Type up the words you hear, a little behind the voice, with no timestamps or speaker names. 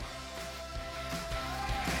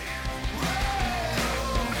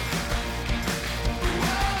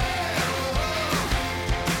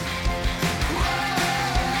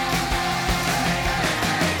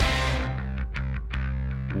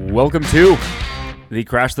Welcome to the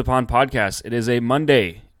Crash the Pond podcast. It is a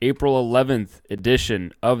Monday, April 11th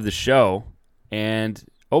edition of the show. And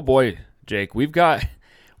oh boy, Jake, we actually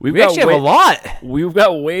have a lot. We've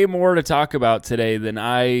got way more to talk about today than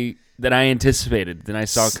I anticipated, than I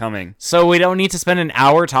saw coming. So we don't need to spend an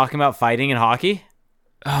hour talking about fighting and hockey?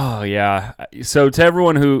 Oh, yeah. So to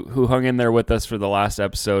everyone who hung in there with us for the last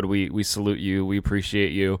episode, we salute you. We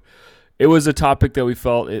appreciate you. It was a topic that we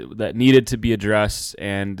felt that needed to be addressed,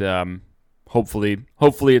 and hopefully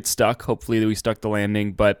it stuck. Hopefully we stuck the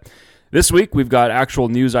landing. But this week we've got actual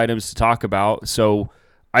news items to talk about. So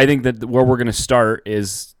I think that where we're going to start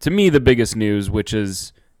is, to me, the biggest news, which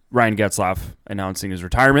is Ryan Getzlaf announcing his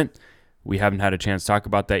retirement. We haven't had a chance to talk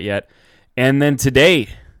about that yet. And then today,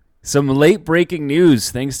 some late-breaking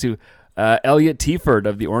news thanks to Elliot Tieford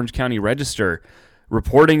of the Orange County Register,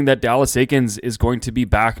 reporting that Dallas Eakins is going to be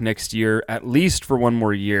back next year, at least for one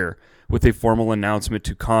more year, with a formal announcement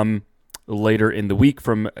to come later in the week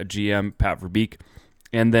from GM Pat Verbeek.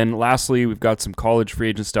 And then lastly, we've got some college free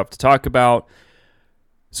agent stuff to talk about.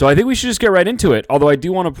 So I think we should just get right into it, although I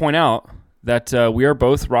do want to point out that we are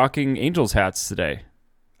both rocking Angels hats today.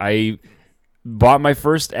 I bought my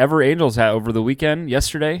first ever Angels hat over the weekend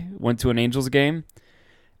yesterday, went to an Angels game,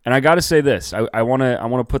 and I got to say this. I want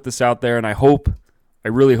to put this out there, and I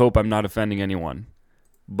really hope I'm not offending anyone.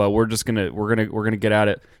 But we're gonna get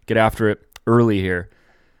after it early here.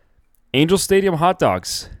 Angel Stadium hot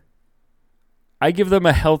dogs. I give them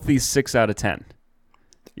a healthy 6 out of 10.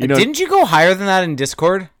 Didn't you go higher than that in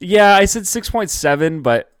Discord? Yeah, I said 6.7,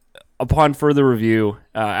 but upon further review,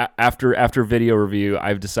 after video review,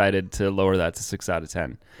 I've decided to lower that to 6 out of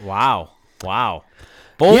 10. Wow.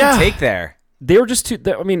 Bold take there. They were just too.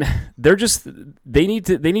 I mean, they need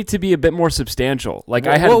to be a bit more substantial. Like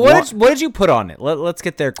I had. What did you put on it? Let's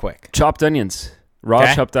get there quick. Chopped onions,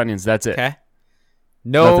 raw chopped onions. That's it. Okay.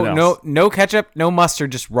 No ketchup, no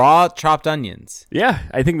mustard, just raw chopped onions. Yeah,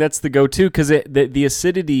 I think that's the go-to because the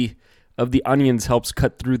acidity of the onions helps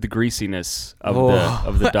cut through the greasiness of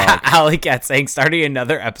the dog. Ali Cat saying, starting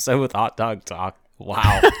another episode with hot dog talk.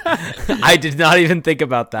 Wow. I did not even think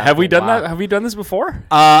about that. Have we done that? Have we done this before?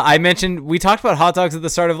 I mentioned we talked about hot dogs at the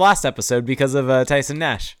start of last episode because of Tyson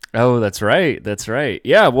Nash. Oh, that's right.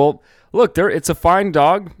 Yeah, well, look, it's a fine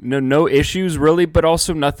dog. No issues really, but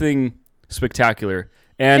also nothing spectacular.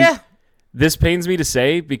 And this pains me to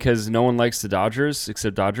say because no one likes the Dodgers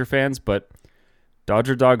except Dodger fans, but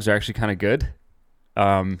Dodger dogs are actually kind of good.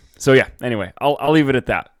 So yeah, anyway, I'll leave it at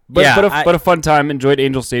that. But a fun time. Enjoyed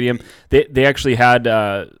Angel Stadium. They actually had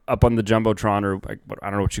up on the Jumbotron, or I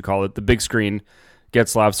don't know what you call it, the big screen,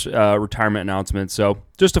 Getzlaf's retirement announcement. So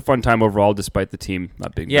just a fun time overall, despite the team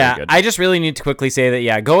not being very good. I just really need to quickly say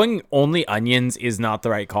that, going only onions is not the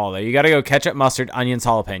right call there. You got to go ketchup, mustard, onions,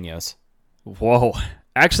 jalapenos. Whoa.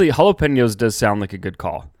 Actually, jalapenos does sound like a good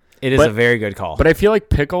call. It is a very good call. But I feel like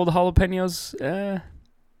pickled jalapenos,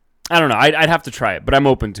 I don't know. I'd have to try it, but I'm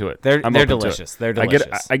open to it. They're delicious. They're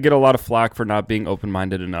delicious. I get a lot of flack for not being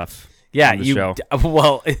open-minded enough. Yeah, on the show.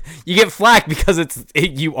 Well, you get flack because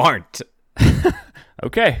you aren't.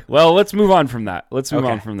 Okay, well, let's move on from that.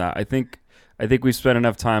 I think we've spent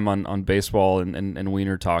enough time on baseball and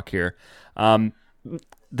wiener talk here.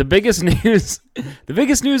 The biggest news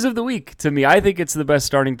of the week to me, I think it's the best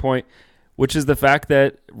starting point, which is the fact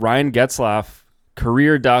that Ryan Getzlaf,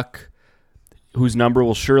 career Duck, whose number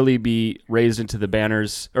will surely be raised into the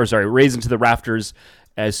rafters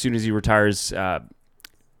as soon as he retires,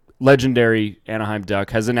 legendary Anaheim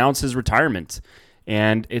Duck, has announced his retirement.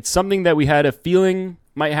 And it's something that we had a feeling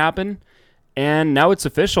might happen, and now it's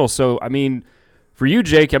official. So, I mean, for you,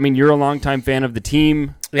 Jake, you're a longtime fan of the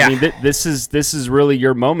team. Yeah. This is really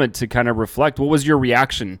your moment to kind of reflect. What was your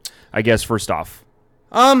reaction, I guess, first off?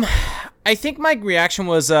 I think my reaction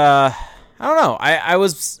was, I don't know. I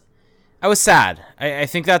was sad. I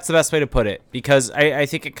think that's the best way to put it, because I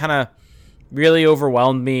think it kind of really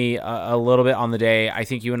overwhelmed me a little bit on the day. I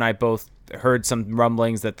think you and I both heard some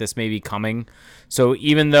rumblings that this may be coming. So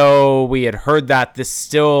even though we had heard that, this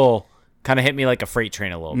still kind of hit me like a freight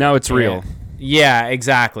train a little bit. Now it's real. Yeah,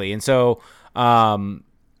 exactly. And so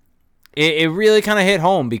it really kind of hit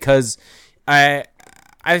home, because I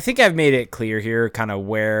think I've made it clear here kind of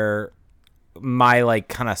where my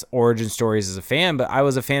kind of origin stories as a fan, but I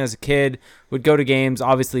was a fan as a kid, would go to games,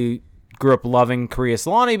 obviously grew up loving Korea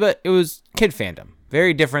Solani, but it was kid fandom.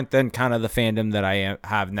 Very different than kind of the fandom that I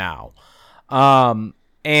have now.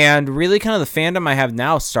 And really kind of the fandom I have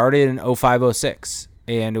now started in 05-06.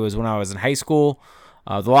 And it was when I was in high school.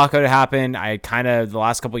 The lockout happened. I had kind of the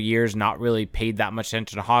last couple of years not really paid that much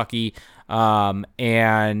attention to hockey.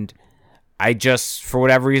 And I just, for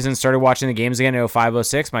whatever reason, started watching the games again in 05,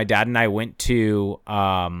 06. My dad and I went to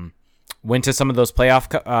some of those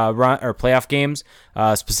playoff games,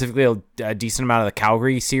 specifically a decent amount of the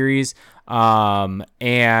Calgary series.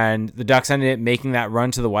 And the Ducks ended up making that run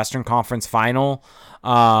to the Western Conference Final.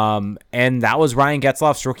 And that was Ryan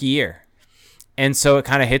Getzlaf's rookie year. And so it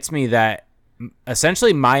kind of hits me that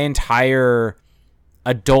essentially my entire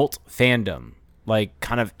adult fandom, like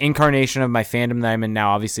kind of incarnation of my fandom that I'm in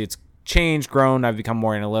now, obviously it's changed, grown, I've become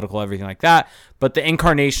more analytical, everything like that. But the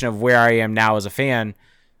incarnation of where I am now as a fan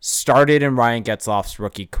started in Ryan Getzlaf's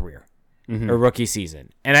rookie career or rookie season.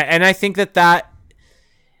 And I think that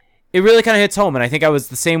it really kind of hits home. And I think I was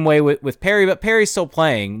the same way with Perry, but Perry's still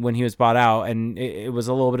playing when he was bought out, and it was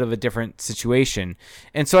a little bit of a different situation.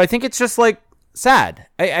 And so I think it's just like sad.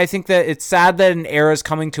 I think that it's sad that an era is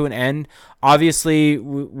coming to an end. Obviously,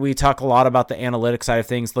 we talk a lot about the analytics side of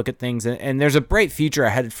things, look at things, and there's a bright future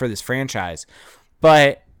ahead for this franchise.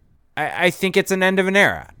 But I think it's an end of an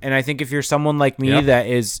era. And I think if you're someone like me that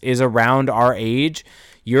is around our age,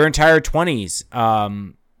 your entire 20s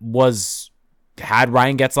had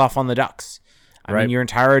Ryan Getzlaf on the Ducks. I mean, your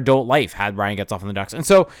entire adult life had Ryan Getzlaf on the Ducks. And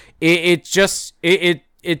so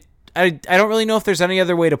I don't really know if there's any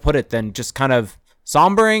other way to put it than just kind of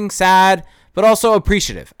sombering, sad, but also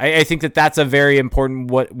appreciative. I think that's a very important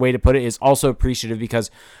way to put it, is also appreciative, because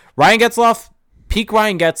Ryan Getzlaf, peak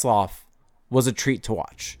Ryan Getzlaf, was a treat to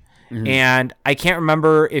watch. And I can't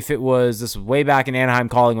remember if this was way back in Anaheim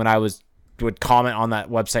Calling when I would comment on that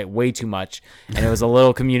website way too much, and it was a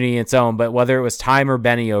little community in its own, but whether it was Time or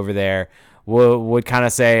Benny over there would kind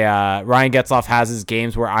of say Ryan Getzlaf has his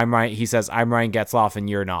games where he says I'm Ryan Getzlaf and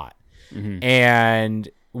you're not. And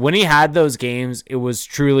when he had those games, it was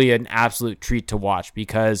truly an absolute treat to watch,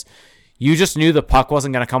 because you just knew the puck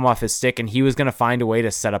wasn't going to come off his stick and he was going to find a way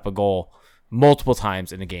to set up a goal multiple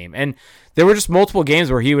times in a game. And there were just multiple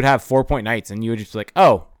games where he would have 4-point nights, and you would just be like,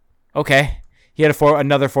 oh, okay. He had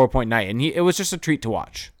another 4-point night, and it was just a treat to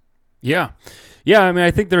watch. Yeah. I mean,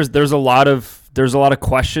 I think there's a lot of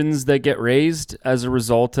questions that get raised as a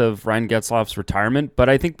result of Ryan Getzlaf's retirement. But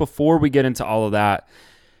I think before we get into all of that,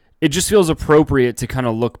 it just feels appropriate to kind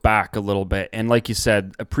of look back a little bit and, like you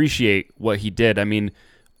said, appreciate what he did. I mean,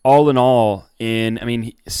 all in all,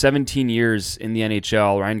 17 years in the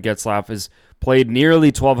NHL, Ryan Getzlaf has played nearly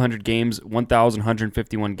 1,200 games,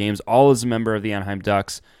 1,151 games, all as a member of the Anaheim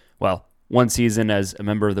Ducks. Well, one season as a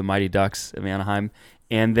member of the Mighty Ducks of Anaheim.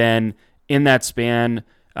 And then in that span,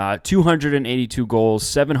 282 goals,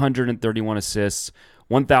 731 assists,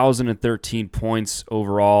 1,013 points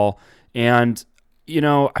overall. And,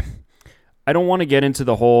 I don't want to get into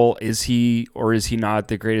the whole is he or is he not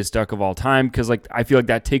the greatest Duck of all time, because I feel like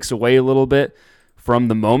that takes away a little bit from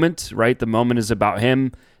the moment, right? The moment is about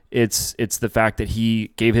him. It's the fact that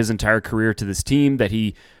he gave his entire career to this team, that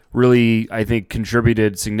he really, I think,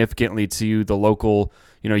 contributed significantly to the local,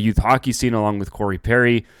 youth hockey scene, along with Corey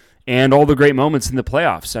Perry, and all the great moments in the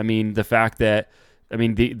playoffs. I mean, the fact that,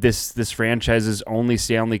 this franchise's only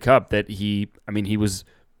Stanley Cup, that he was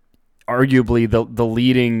arguably the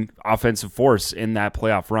leading offensive force in that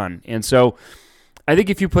playoff run. And so I think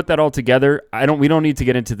if you put that all together, we don't need to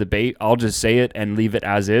get into debate. I'll just say it and leave it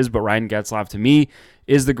as is. But Ryan Getzlaf, to me,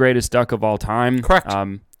 is the greatest Duck of all time. Correct.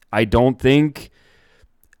 I don't think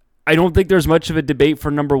there's much of a debate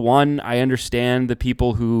for number one. I understand the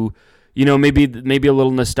people who, maybe a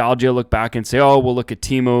little nostalgia look back and say, oh, we'll look at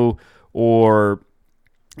Timo or,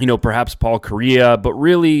 perhaps Paul Kariya. But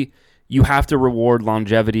really, you have to reward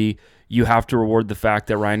longevity. You have to reward the fact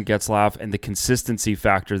that Ryan Getzlaf and the consistency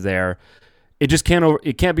factor there, it just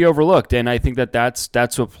can't be overlooked. And I think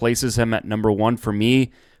that's what places him at number one for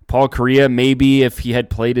me. Paul Kariya, maybe if he had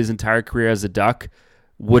played his entire career as a Duck,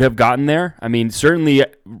 would have gotten there. I mean, certainly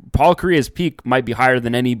Paul Kariya's peak might be higher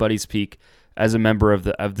than anybody's peak as a member of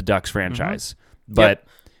the Ducks franchise. But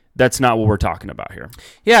that's not what we're talking about here.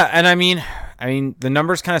 Yeah, and I mean the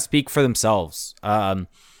numbers kind of speak for themselves.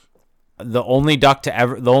 The only Duck to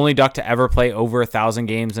ever play over 1,000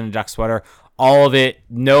 games in a Duck sweater, all of it,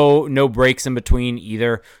 no breaks in between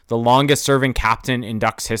either. The longest serving captain in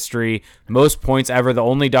Ducks history, most points ever, the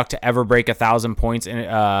only Duck to ever break 1,000 points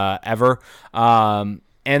ever. And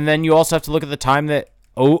then you also have to look at the time that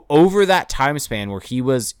over that time span where he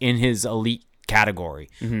was in his elite category,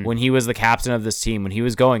 when he was the captain of this team, when he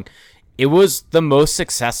was going, it was the most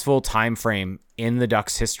successful time frame in the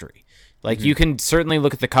Ducks history. You can certainly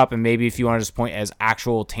look at the Cup, and maybe if you want to just point as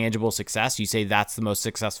actual tangible success, you say that's the most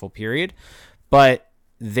successful period. But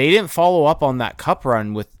they didn't follow up on that cup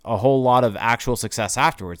run with a whole lot of actual success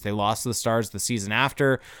afterwards. They lost to the Stars the season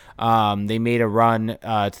after. They made a run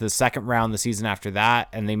to the second round the season after that,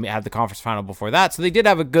 and they had the conference final before that. So they did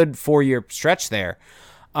have a good 4-year stretch there.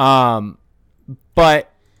 But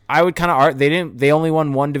I would kind of they only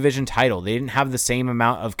won one division title. They didn't have the same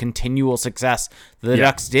amount of continual success the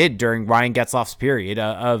Ducks did during Ryan Getzlaf's period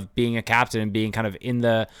of being a captain and being kind of in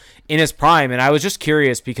his prime. And I was just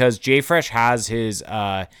curious because JFresh has his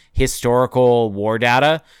historical WAR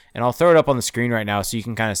data, and I'll throw it up on the screen right now so you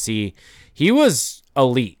can kind of see he was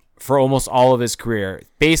elite for almost all of his career.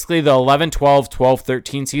 Basically, the 11, 12, 12,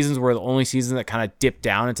 13 seasons were the only seasons that kind of dipped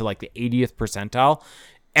down into like the 80th percentile.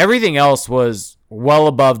 Everything else was well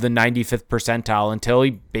above the 95th percentile until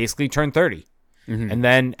he basically turned 30. Mm-hmm. And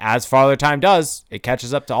then as Father Time does, it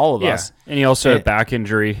catches up to all of us. And he also had a back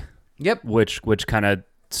injury. Yep. Which kind of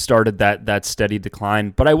started that steady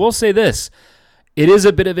decline. But I will say this, it is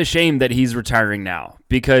a bit of a shame that he's retiring now,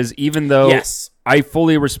 because even though I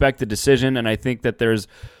fully respect the decision, and I think that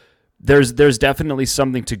there's definitely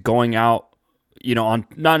something to going out, on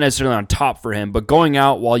not necessarily on top for him, but going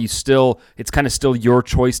out while it's kind of still your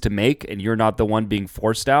choice to make, and you're not the one being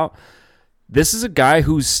forced out. This is a guy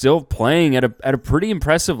who's still playing at a pretty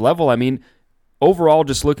impressive level. I mean, overall,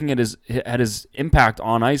 just looking at his impact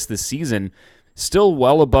on ice this season, still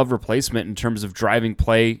well above replacement in terms of driving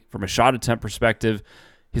play from a shot attempt perspective.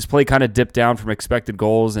 His play kind of dipped down from expected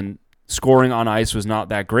goals, and scoring on ice was not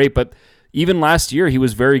that great. But even last year, he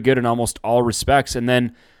was very good in almost all respects. And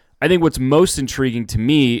then I think what's most intriguing to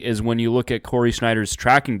me is when you look at Corey Schneider's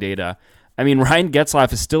tracking data. I mean, Ryan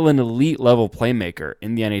Getzlaf is still an elite level playmaker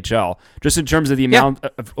in the NHL, just in terms of the amount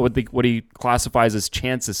of what he classifies as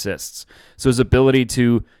chance assists. So his ability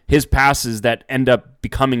to his passes that end up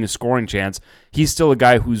becoming a scoring chance, he's still a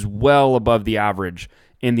guy who's well above the average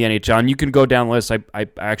in the NHL. And you can go down the list. I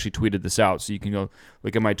actually tweeted this out, so you can go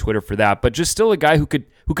look at my Twitter for that. But just still a guy who could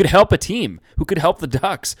help a team, who could help the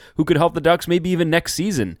Ducks, maybe even next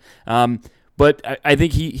season. But I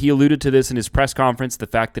think he alluded to this in his press conference, the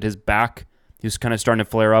fact that his back, he was kind of starting to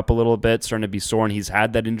flare up a little bit, starting to be sore, and he's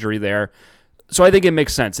had that injury there. So I think it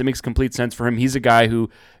makes sense. It makes complete sense for him. He's a guy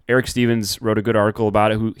who Eric Stevens wrote a good article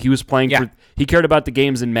about it, who he was playing for. He cared about the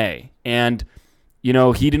games in May, and he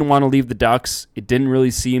didn't want to leave the Ducks. It didn't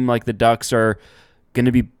really seem like the Ducks are going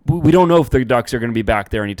to be. We don't know if the Ducks are going to be back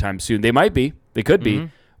there anytime soon. They might be. They could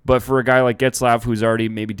be. But for a guy like Getzlaf, who's already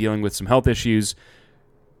maybe dealing with some health issues,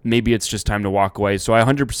 maybe it's just time to walk away. So I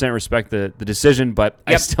 100% respect the decision, but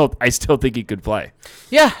I still think he could play.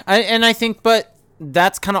 Yeah, I think, but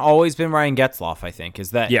that's kind of always been Ryan Getzlaf, I think,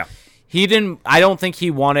 is that I don't think he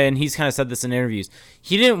wanted, and he's kind of said this in interviews,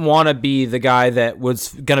 he didn't want to be the guy that was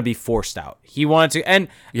going to be forced out. He wanted to, and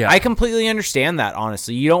I completely understand that,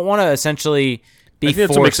 honestly. You don't want to essentially be I think forced.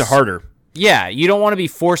 That's what makes it harder. Yeah, you don't want to be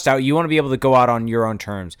forced out. You want to be able to go out on your own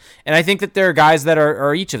terms. And I think that there are guys that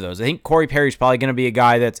are each of those. I think Corey Perry's probably going to be a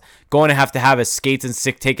guy that's going to have his skates and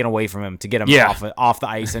stick taken away from him to get him off the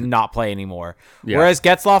ice and not play anymore. Yeah. Whereas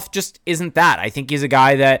Getzlaf just isn't that. I think he's a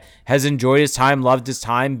guy that has enjoyed his time, loved his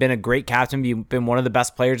time, been a great captain, been one of the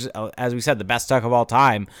best players, as we said, the best Duck of all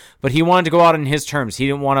time. But he wanted to go out on his terms. He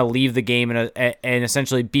didn't want to leave the game and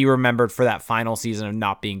essentially be remembered for that final season of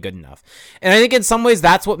not being good enough. And I think in some ways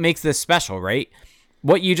that's what makes this special, right?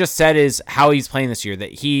 What you just said is how he's playing this year,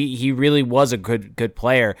 that he really was a good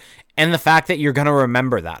player, and the fact that you're going to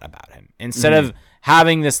remember that about him instead of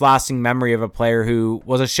having this lasting memory of a player who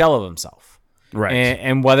was a shell of himself. Right.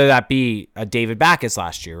 And whether that be a David Backes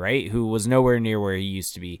last year, right, who was nowhere near where he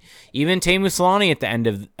used to be. Even Teemu Selanne at the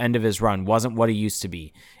end of his run wasn't what he used to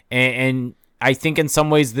be. And I think in some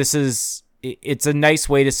ways it's a nice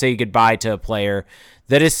way to say goodbye to a player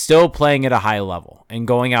that is still playing at a high level and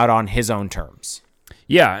going out on his own terms.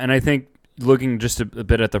 Yeah, and I think looking just a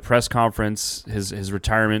bit at the press conference, his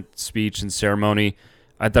retirement speech and ceremony,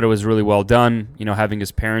 I thought it was really well done. Having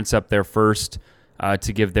his parents up there first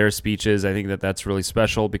to give their speeches, I think that's really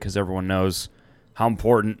special because everyone knows how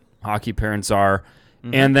important hockey parents are.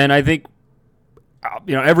 Mm-hmm. And then I think,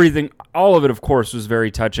 everything, all of it, of course, was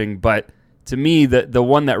very touching. But to me, the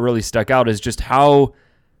one that really stuck out is just how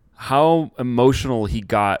emotional he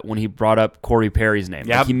got when he brought up Corey Perry's name.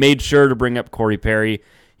 Yep. Like he made sure to bring up Corey Perry.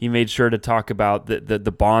 He made sure to talk about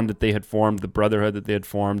the bond that they had formed, the brotherhood that they had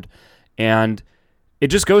formed. And it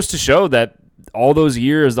just goes to show that all those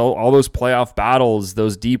years, all those playoff battles,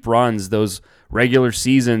 those deep runs, those regular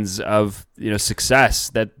seasons of success,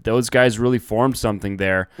 that those guys really formed something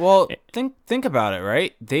there. Well, think about it,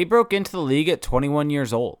 right? They broke into the league at 21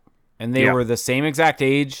 years old. And they were the same exact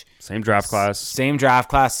age. Same draft class,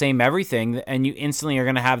 same everything. And you instantly are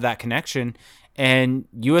going to have that connection. and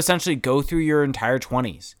you essentially go through your entire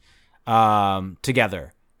 20s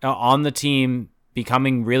together on the team,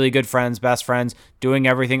 becoming really good friends, best friends, doing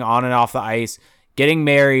everything on and off the ice, getting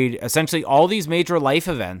married, essentially all these major life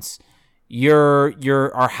events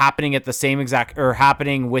are happening at the same exact, or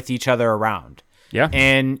happening with each other around. Yeah.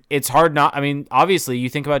 And it's hard not, I mean, obviously you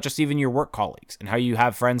think about just even your work colleagues and how you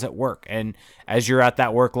have friends at work. And as you're at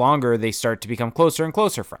that work longer, they start to become closer and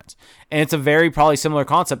closer friends. And it's a very probably similar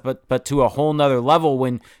concept, but to a whole nother level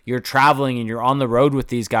when you're traveling and you're on the road with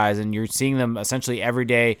these guys and you're seeing them essentially every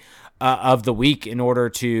day of the week in order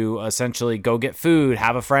to essentially go get food,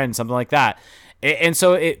 have a friend, something like that. And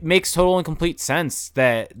so it makes total and complete sense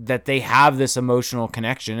that they have this emotional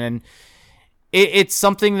connection. And it's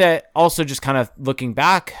something that also, just kind of looking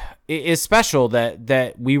back, is special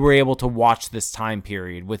that we were able to watch this time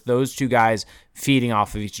period with those two guys feeding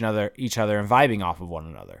off of each other and vibing off of one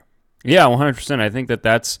another. Yeah, 100%. I think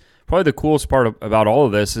that's probably the coolest part about all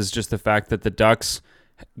of this, is just the fact that the Ducks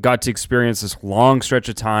got to experience this long stretch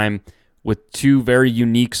of time with two very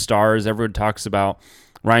unique stars. Everyone talks about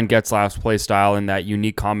Ryan Getzlaf's play style and that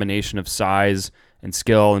unique combination of size and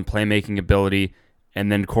skill and playmaking ability. And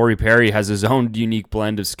then Corey Perry has his own unique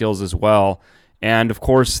blend of skills as well. And, of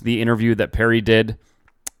course, the interview that Perry did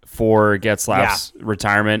for Getzlaf's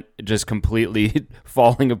retirement, just completely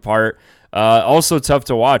falling apart. Also tough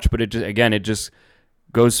to watch, but it just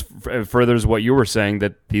goes furthers what you were saying,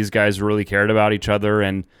 that these guys really cared about each other.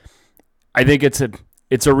 And I think it's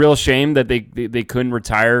a real shame that they couldn't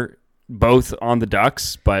retire both on the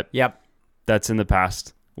Ducks, but that's in the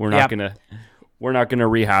past. We're not gonna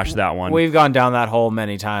rehash that one. We've gone down that hole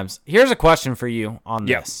many times. Here's a question for you on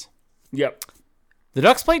this. Yep. The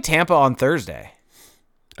Ducks played Tampa on Thursday.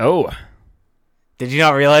 Oh. Did you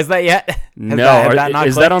not realize that yet? No.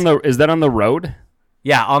 Is that on the road?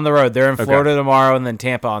 Yeah, on the road. They're in Florida tomorrow and then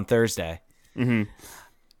Tampa on Thursday. Mm-hmm.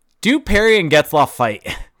 Do Perry and Getzlaf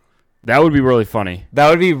fight? That would be really funny. That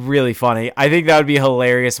would be really funny. I think that would be a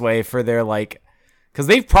hilarious way for their, because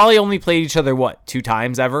they've probably only played each other, 2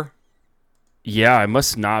 times ever? Yeah, it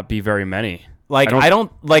must not be very many. They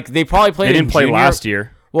probably played. They didn't play junior last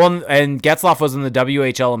year. Well, and Getzlaf was in the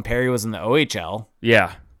WHL and Perry was in the OHL.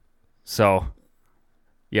 Yeah. So,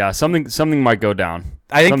 yeah, something might go down.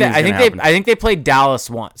 I think they played Dallas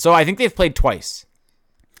once. So I think they've played twice.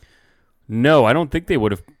 No, I don't think they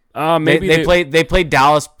would have. Maybe they played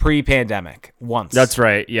Dallas pre-pandemic once. That's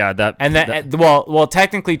right. Yeah, well,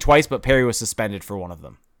 technically twice, but Perry was suspended for one of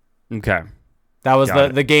them. Okay. That was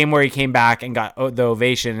the game where he came back and got the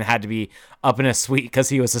ovation and had to be up in a suite because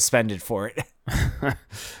he was suspended for it.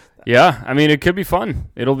 Yeah, I mean, it could be fun.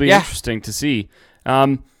 It'll be interesting to see.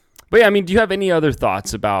 But yeah, I mean, do you have any other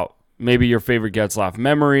thoughts about maybe your favorite Getzlaf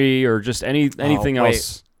memory or just anything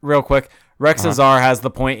else? Real quick, Rex Azar has the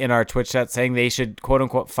point in our Twitch chat saying they should quote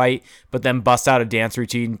unquote fight, but then bust out a dance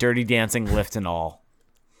routine, dirty dancing, lift and all.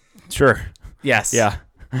 Sure. Yes. Yeah.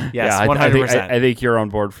 Yes. 100%. I think you're on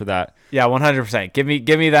board for that. Yeah, 100%.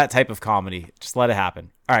 Give me that type of comedy. Just let it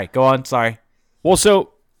happen. All right, go on. Sorry. Well,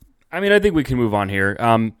 so I mean, I think we can move on here.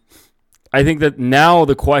 I think that now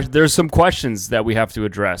there's some questions that we have to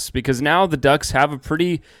address, because now the Ducks have a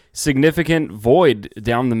pretty significant void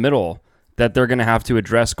down the middle that they're going to have to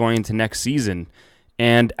address going into next season.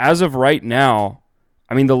 And as of right now,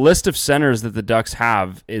 I mean, the list of centers that the Ducks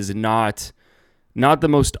have is not the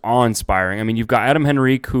most awe-inspiring. I mean, you've got Adam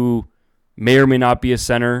Henrique, who may or may not be a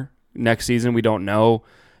center next season. We don't know.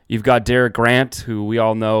 You've got Derek Grant, who we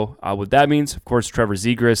all know what that means. Of course, Trevor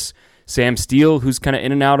Zegras, Sam Steele, who's kind of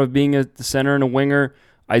in and out of being a center and a winger,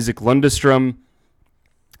 Isaac Lundestrom.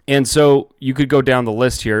 And so you could go down the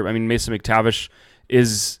list here. I mean, Mason McTavish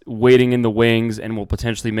is waiting in the wings and will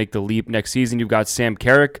potentially make the leap next season. You've got Sam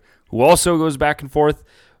Carrick, who also goes back and forth.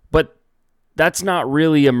 But that's not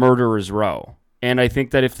really a murderer's row. And I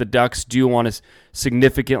think that if the Ducks do want to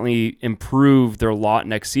significantly improve their lot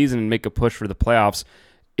next season and make a push for the playoffs,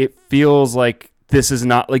 it feels like this is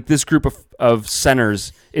not, like, this group of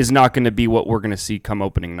centers is not going to be what we're going to see come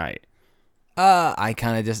opening night. I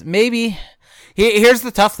kind of just, maybe. Here's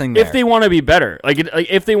the tough thing there. If they want to be better, like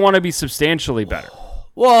if they want to be substantially better.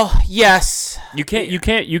 Well, yes. You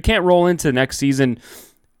can't roll into next season.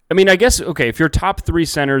 I mean, I guess, okay, if your top 3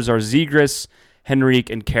 centers are Zegras, Henrique,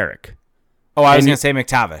 and Carrick. Oh, I was going to say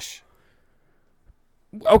McTavish.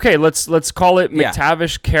 Okay, let's call it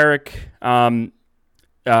McTavish, Carrick,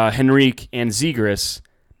 Henrique, and Zegras.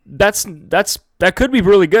 That could be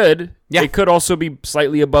really good. Yeah. It could also be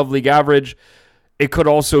slightly above league average. It could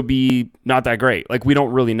also be not that great. Like, we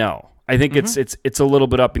don't really know. I think it's a little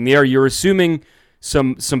bit up in the air. You're assuming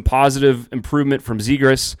some positive improvement from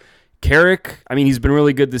Zegras. Carrick, I mean, he's been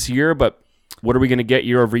really good this year, but What are we going to get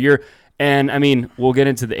year over year? And I mean, we'll get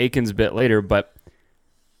into the Akins bit later, but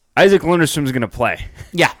Isaac Lundestrom is going to play.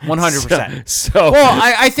 Yeah, 100%. So well,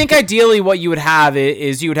 I think ideally what you would have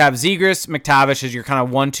is you would have Zegras, McTavish as your kind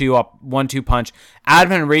of 1-2 punch,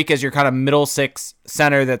 Adam Henrique as your kind of middle six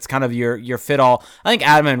center that's kind of your fit all. I think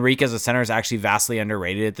Adam Henrique as a center is actually vastly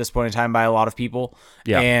underrated at this point in time by a lot of people.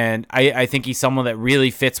 Yeah. And I think he's someone that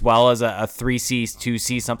really fits well as a 3C,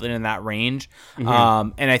 2C, something in that range. And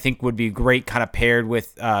I think would be great kind of paired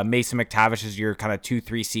with Mason McTavish as your kind of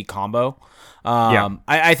 2-3C combo.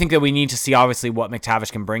 I think that we need to see obviously what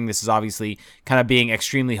McTavish can bring. This is obviously kind of being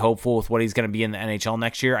extremely hopeful with what he's going to be in the NHL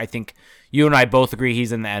next year. I think you and I both agree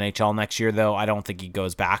he's in the NHL next year, though. I don't think he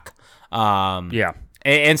goes back.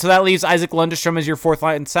 And so that leaves Isaac Lundestrom as your fourth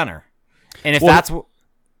line center. And if go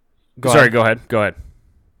ahead.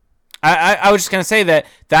 I was just going to say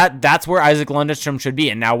that's where Isaac Lundestrom should be.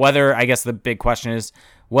 And now I guess the big question is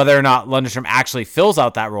whether or not Lundestrom actually fills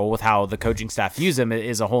out that role with how the coaching staff views him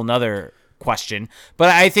is a whole nother question. But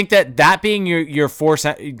I think that being your four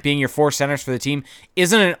centers for the team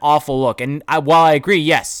isn't an awful look. And while I agree,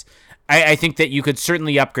 yes, I think that you could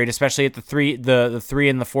certainly upgrade, especially at the 3 and the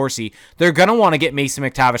 4C. They're going to want to get Mason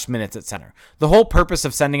McTavish minutes at center. The whole purpose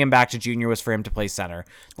of sending him back to junior was for him to play center.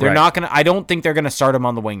 They're not going to, I don't think they're going to start him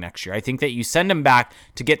on the wing next year. I think that you send him back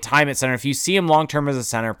to get time at center. If you see him long-term as a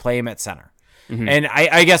center, play him at center. And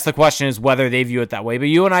I guess the question is whether they view it that way. But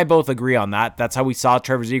you and I both agree on that. That's how we saw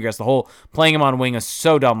Trevor Zegras. The whole playing him on wing is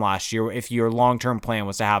so dumb last year if your long-term plan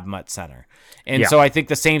was to have him at center. And so I think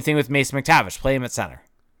the same thing with Mason McTavish. Play him at center.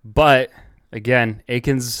 But, again,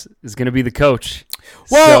 Akins is going to be the coach.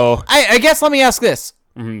 Well, so I guess let me ask this.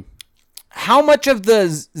 How much of the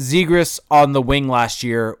Zegras on the wing last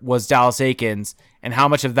year was Dallas Akins, and how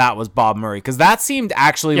much of that was Bob Murray? Because that seemed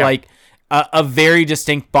actually like a very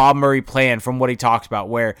distinct Bob Murray plan from what he talked about,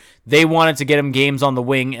 where they wanted to get him games on the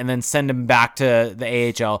wing and then send him back to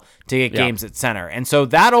the AHL to get games at center. And so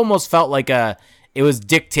that almost felt like it was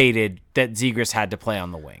dictated that Zegras had to play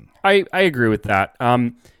on the wing. I agree with that.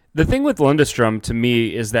 The thing with Lundestrom to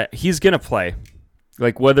me is that he's going to play.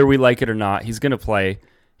 Like, whether we like it or not, he's going to play.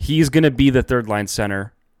 He's going to be the third line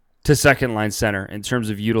center to second line center in terms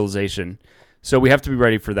of utilization. So we have to be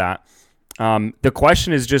ready for that. The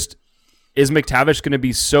question is just, is McTavish going to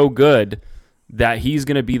be so good that he's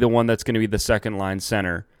going to be the one that's going to be the second line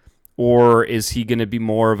center? Or is he going to be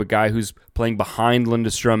more of a guy who's playing behind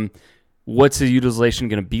Lundestrom? What's his utilization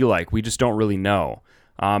going to be like? We just don't really know.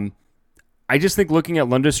 I just think looking at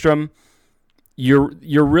Lundestrom,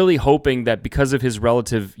 you're really hoping that because of his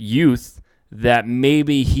relative youth, that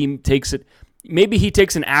maybe he takes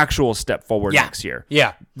an actual step forward next year.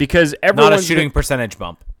 Yeah. Because everyone's not a shooting percentage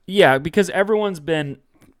bump. Yeah, because everyone's been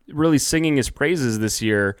really singing his praises this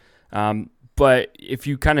year. But if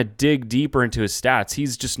you kind of dig deeper into his stats,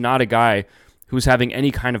 he's just not a guy who's having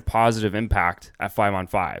any kind of positive impact at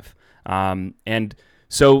 5-on-5. And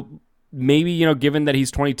so maybe, given that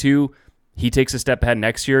he's 22, he takes a step ahead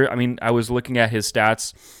next year. I mean, I was looking at his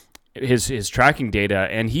stats, his tracking data,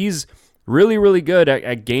 and he's really, really good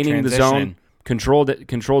at gaining the zone,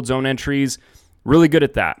 controlled zone entries. Really good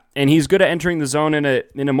at that. And he's good at entering the zone in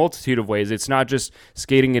a multitude of ways. It's not just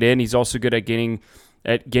skating it in. He's also good at gaining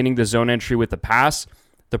the zone entry with the pass.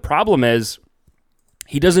 The problem is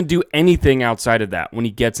he doesn't do anything outside of that when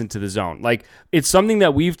he gets into the zone. Like, it's something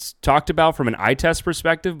that we've talked about from an eye test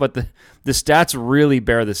perspective, but the stats really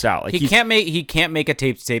bear this out. Like, he can't make a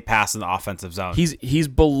tape-to-tape pass in the offensive zone. He's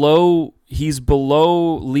below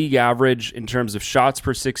league average in terms of shots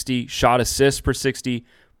per 60, shot assists per 60,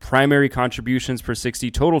 primary contributions per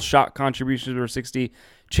 60, total shot contributions per 60,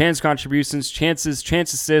 chance contributions, chances,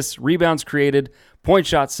 chance assists, rebounds created, point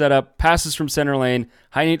shot setup, passes from center lane,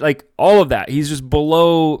 like all of that. He's just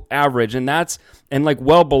below average, and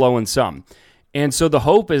well below in some. And so the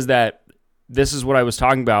hope is that this is what I was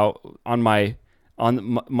talking about on my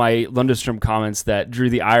Lundestrom comments that drew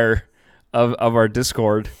the ire of our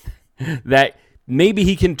Discord, that maybe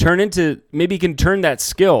he can turn that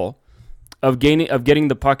skill of getting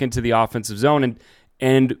the puck into the offensive zone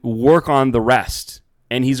and work on the rest.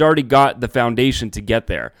 And he's already got the foundation to get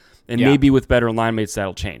there. And maybe with better line mates,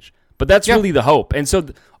 that'll change. But that's really the hope. And so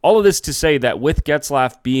all of this to say that with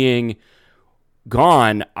Getzlaf being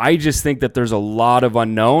gone, I just think that there's a lot of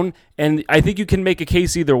unknown. And I think you can make a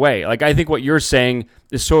case either way. Like, I think what you're saying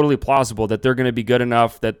is totally plausible, that they're going to be good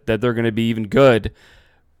enough, that they're going to be even good.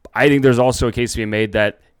 I think there's also a case to be made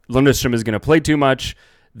that Lundestrom is going to play too much,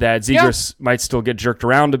 that Zegras might still get jerked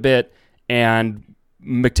around a bit, and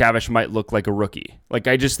McTavish might look like a rookie. Like,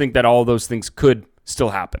 I just think that all of those things could still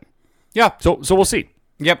happen. Yeah. So we'll see.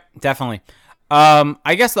 Yep, definitely.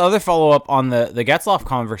 I guess the other follow-up on the Getzlaf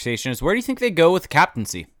conversation is, where do you think they go with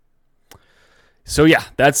captaincy? So yeah,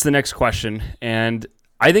 that's the next question, and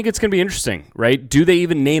I think it's going to be interesting, right? Do they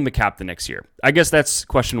even name a captain next year? I guess that's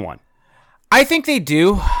question one. I think they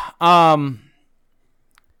do. The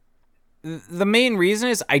main reason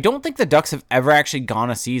is I don't think the Ducks have ever actually gone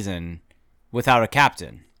a season without a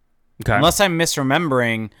captain. Okay. Unless I'm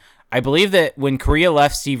misremembering, I believe that when Korea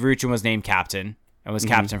left, Steve Ruchin was named captain and was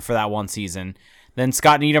captain for that one season. Then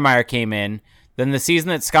Scott Niedermayer came in. Then the season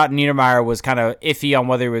that Scott Niedermayer was kind of iffy on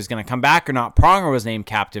whether he was going to come back or not, Pronger was named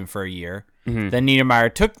captain for a year. Then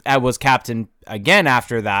Niedermayer was captain again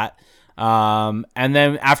after that. And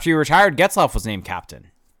then after he retired, Getzlaf was named captain.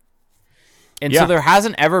 And so there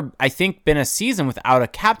hasn't ever, I think, been a season without a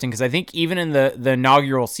captain, because I think even in the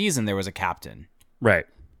inaugural season, there was a captain. Right.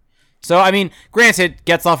 So, I mean, granted,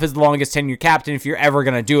 Getzlaf is the longest tenured captain. If you're ever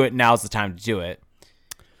going to do it, now's the time to do it.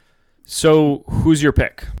 So, who's your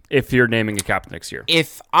pick if you're naming a captain next year?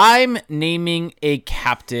 If I'm naming a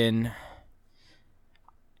captain,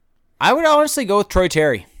 I would honestly go with Troy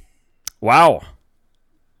Terry. Wow.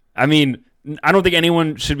 I mean, I don't think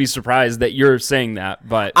anyone should be surprised that you're saying that,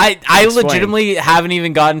 but I explain. legitimately haven't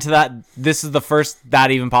even gotten to that. This is the first that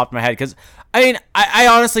even popped in my head, because I mean, I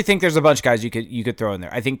honestly think there's a bunch of guys you could throw in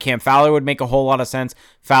there. I think Cam Fowler would make a whole lot of sense.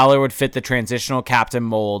 Fowler would fit the transitional captain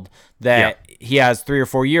mold that he has 3 or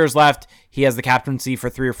 4 years left. He has the captaincy for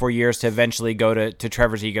 3 or 4 years to eventually go to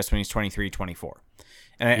Trevor Zegras when he's 23, 24.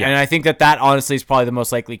 And I think that honestly is probably the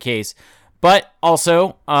most likely case. But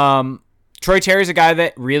also, Troy Terry's a guy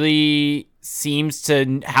that really seems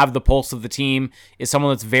to have the pulse of the team, is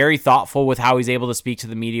someone that's very thoughtful with how he's able to speak to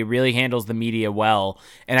the media, really handles the media well.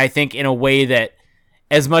 And I think in a way that,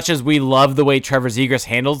 as much as we love the way Trevor Zegras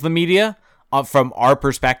handles the media from our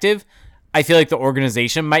perspective, I feel like the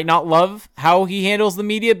organization might not love how he handles the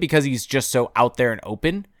media because he's just so out there and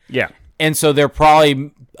open. Yeah. And so they're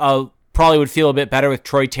probably would feel a bit better with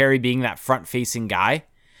Troy Terry being that front-facing guy.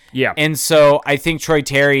 Yeah. And so I think Troy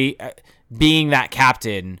Terry being that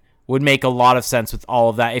captain would make a lot of sense with all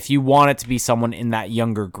of that if you want it to be someone in that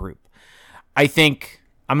younger group. I think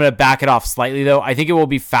I'm going to back it off slightly, though. I think it will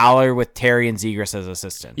be Fowler with Terry and Zegras as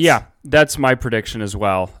assistants. Yeah, that's my prediction as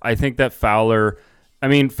well. I think that Fowler's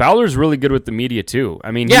really good with the media, too.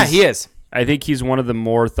 I mean, he is. I think he's one of the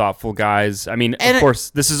more thoughtful guys. I mean, of course,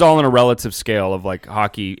 this is all on a relative scale of like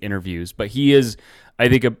hockey interviews, but he is, I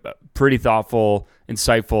think, a pretty thoughtful,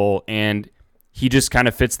 insightful, and he just kind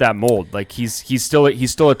of fits that mold. Like he's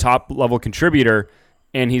still a top level contributor,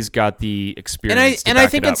 and he's got the experience. And I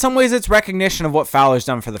think in some ways it's recognition of what Fowler's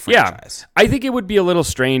done for the franchise. Yeah, I think it would be a little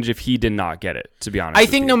strange if he did not get it. To be honest, I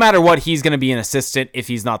think no matter what, he's going to be an assistant if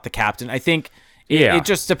he's not the captain. I think it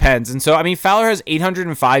just depends. And so I mean, Fowler has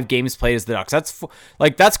 805 games played as the Ducks.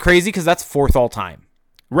 That's crazy because that's 4th all time.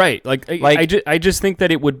 Right. I just think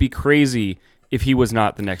that it would be crazy if he was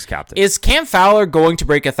not the next captain. Is Cam Fowler going to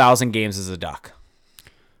break 1,000 games as a Duck?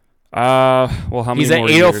 Well, how many? He's at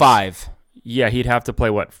 805. Years? Yeah, he'd have to play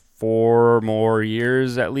 4 more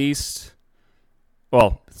years at least.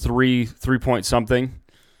 Well, 3 point something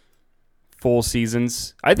full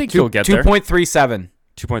seasons. I think he'll get there. 2.37.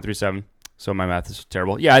 2.37. So my math is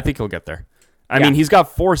terrible. Yeah, I think he'll get there. I mean, he's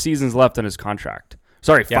got 4 seasons left on his contract.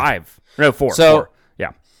 Sorry, 5. No, 4. So 4.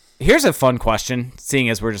 Yeah. Here's a fun question, seeing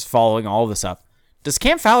as we're just following all of this up. Does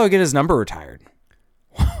Cam Fowler get his number retired?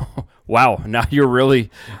 Wow, now you're really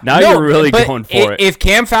going for it. If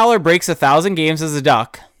Cam Fowler breaks 1,000 games as a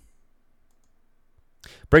Duck,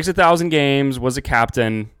 breaks 1,000 games, was a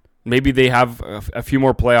captain, maybe they have a few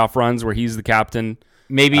more playoff runs where he's the captain.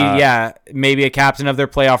 Maybe a captain of their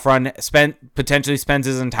playoff run potentially spends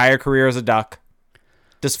his entire career as a Duck.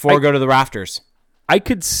 Does 4 go to the rafters? I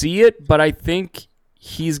could see it, but I think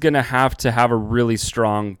he's going to have a really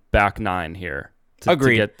strong back 9 here.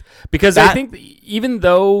 Agreed. Because I think even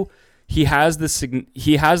though he has the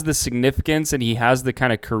significance and he has the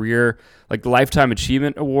kind of career, like the Lifetime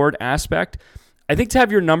Achievement Award aspect, I think to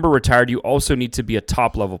have your number retired, you also need to be a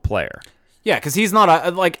top level player. Yeah, because he's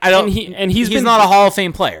not he's not a Hall of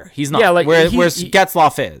Fame player. He's not. Yeah, whereas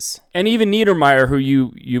Getzlaf is. And even Niedermayer, who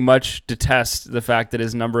you much detest the fact that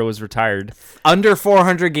his number was retired. Under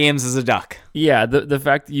 400 games as a Duck. Yeah, the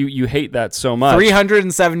fact that you hate that so much.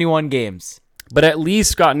 371 games. But at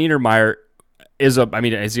least Scott Niedermayer is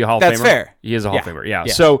he a Hall of Famer? That's fair. He is a Hall of Famer, yeah.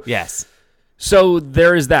 Yes. So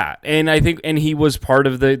there is that. And I think, and he was part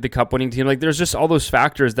of the cup winning team. Like there's just all those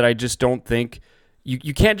factors that I just don't think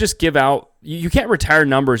you can't just give out. You can't retire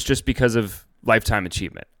numbers just because of lifetime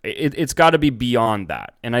achievement. It's got to be beyond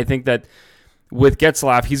that. And I think that with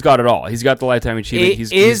Getzlaf, he's got it all. He's got the lifetime achievement.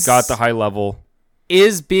 He's got the high level.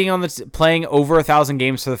 is being on playing over 1,000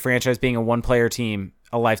 games for the franchise, being a one-player team,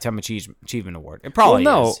 a lifetime achievement award? It probably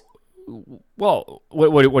is. Well,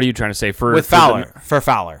 what are you trying to say for Fowler? For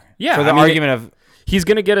Fowler, yeah. For the argument of he's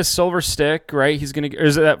going to get a silver stick, right? He's going to. Or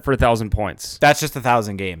is that for 1,000 points? That's just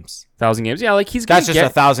 1,000 games. 1,000 games, yeah. Like that's just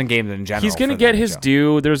 1,000 games in general. He's going to get his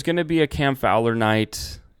due. There's going to be a Cam Fowler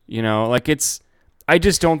night. You know, like it's. I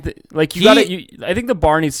just don't like you got to. I think the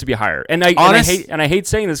bar needs to be higher, and I hate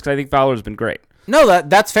saying this because I think Fowler's been great. No,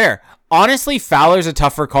 that's fair. Honestly, Fowler's a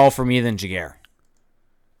tougher call for me than Jaguar.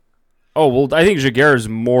 Oh, well, I think Jaguar is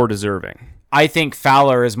more deserving. I think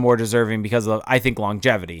Fowler is more deserving because of, I think,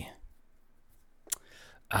 longevity.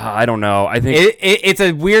 I don't know. I think it's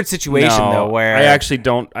a weird situation though, where I actually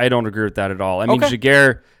don't. I don't agree with that at all. I mean,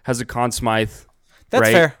 Jaguar has a Conn Smythe. That's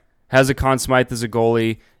right? fair. Has a Conn Smythe as a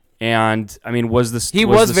goalie, and I mean, he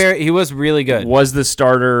was really good. Was the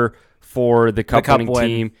starter for the cup winning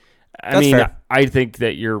team. I mean, fair. I think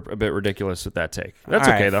that you're a bit ridiculous with that take. That's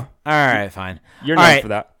okay, though. All right, fine. You're nice for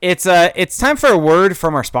that. It's time for a word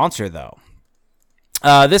from our sponsor, though.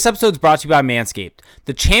 This episode is brought to you by Manscaped,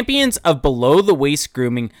 the champions of below-the-waist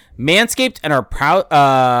grooming. Manscaped and our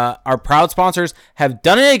proud sponsors have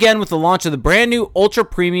done it again with the launch of the brand new Ultra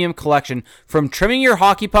Premium Collection. From trimming your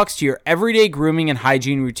hockey pucks to your everyday grooming and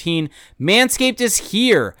hygiene routine, Manscaped is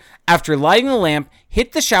here. After lighting the lamp,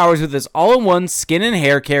 hit the showers with this all-in-one skin and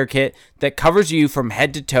hair care kit that covers you from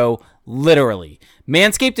head to toe, literally.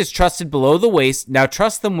 Manscaped is trusted below the waist. Now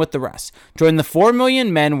trust them with the rest. Join the 4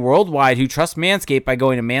 million men worldwide who trust Manscaped by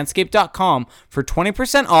going to manscaped.com for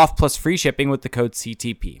 20% off plus free shipping with the code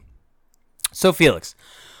CTP. So, Felix,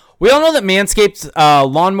 we all know that Manscaped's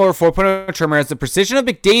Lawnmower 4.0 trimmer has the precision of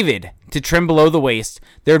McDavid to trim below the waist.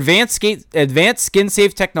 Their advanced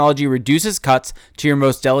skin-safe technology reduces cuts to your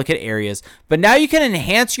most delicate areas. But now you can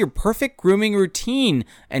enhance your perfect grooming routine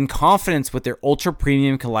and confidence with their Ultra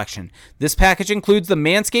Premium Collection. This package includes the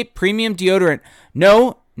Manscaped Premium Deodorant.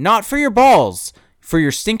 No, not for your balls. For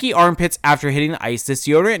your stinky armpits after hitting the ice, this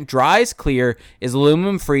deodorant dries clear, is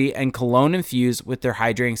aluminum-free, and cologne-infused with their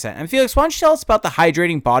hydrating scent. And Felix, why don't you tell us about the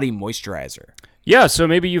Hydrating Body Moisturizer? Yeah, so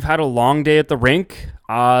maybe you've had a long day at the rink.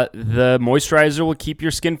 The moisturizer will keep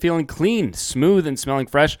your skin feeling clean, smooth, and smelling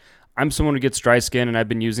fresh. I'm someone who gets dry skin, and I've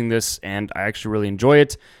been using this, and I actually really enjoy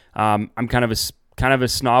it. I'm kind of a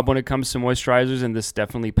snob when it comes to moisturizers, and this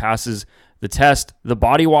definitely passes the test. The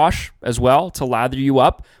body wash as well to lather you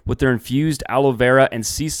up with their infused aloe vera and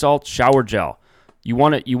sea salt shower gel. You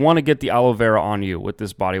want to get the aloe vera on you with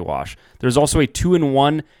this body wash. There's also a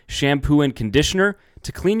 2-in-1 shampoo and conditioner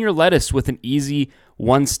to clean your lettuce with an easy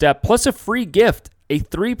one step, plus a free gift, a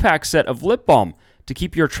 3-pack set of lip balm to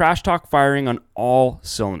keep your trash talk firing on all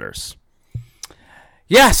cylinders.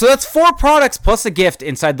 Yeah, so that's 4 products plus a gift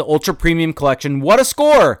inside the Ultra Premium Collection. What a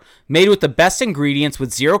score! Made with the best ingredients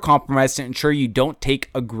with zero compromise to ensure you don't take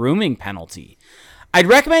a grooming penalty. I'd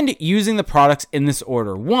recommend using the products in this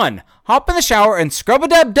order. 1. Hop in the shower and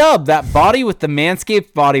scrub-a-dub-dub that body with the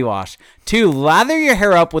Manscaped Body Wash. 2. Lather your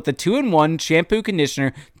hair up with the 2-in-1 shampoo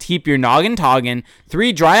conditioner to keep your noggin toggin.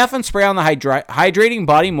 3. Dry off and spray on the hydrating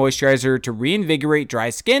body moisturizer to reinvigorate dry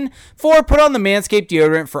skin. 4. Put on the Manscaped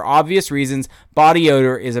deodorant for obvious reasons. Body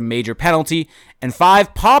odor is a major penalty. And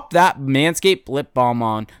 5. Pop that Manscaped lip balm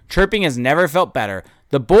on. Chirping has never felt better.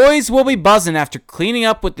 The boys will be buzzing after cleaning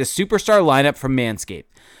up with the superstar lineup from Manscaped.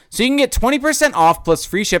 So you can get 20% off plus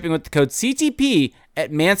free shipping with the code CTP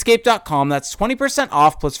at manscaped.com. That's 20%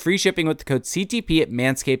 off plus free shipping with the code CTP at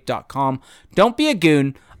manscaped.com. Don't be a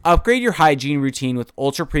goon. Upgrade your hygiene routine with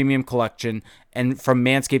Ultra Premium Collection and from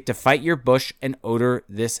Manscaped to fight your bush and odor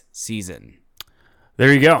this season.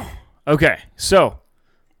 There you go. Okay, so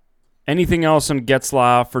anything else on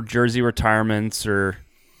Getzlaff for jersey retirements or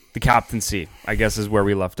the captaincy, I guess, is where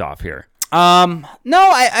we left off here. No,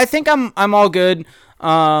 I think I'm all good.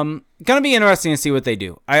 Gonna be interesting to see what they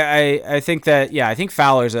do. I think that, yeah, I think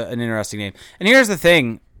Fowler's an interesting name. And here's the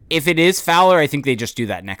thing. If it is Fowler, I think they just do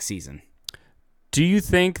that next season. Do you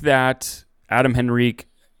think that Adam Henrique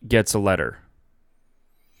gets a letter?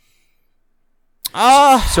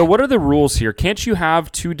 So what are the rules here? Can't you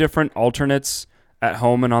have 2 different alternates at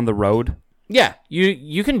home and on the road? Yeah,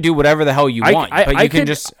 you can do whatever the hell you want, but you can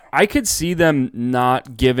just... I could see them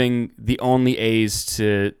not giving the only A's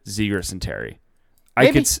to Zegras and Terry.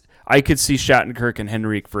 Maybe. I could see Shattenkirk and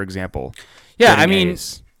Henrique, for example. Yeah, I mean,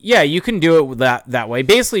 A's. Yeah, you can do it that way.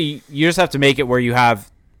 Basically, you just have to make it where you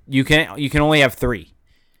can only have 3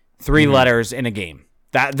 letters in a game.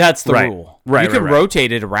 That's the rule. Right. You can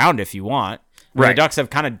rotate it around if you want. Right. The Ducks have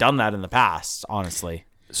kind of done that in the past, honestly.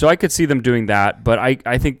 So I could see them doing that, but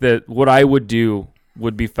I think that what I would do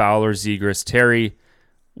would be Fowler, Zegras, Terry.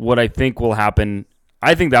 What I think will happen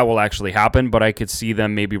I think that will actually happen, but I could see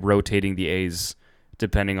them maybe rotating the A's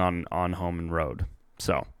depending on home and road.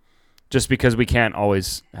 So just because we can't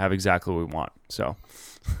always have exactly what we want. So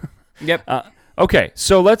Yep. Okay,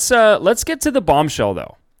 so let's get to the bombshell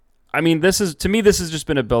though. I mean, this has just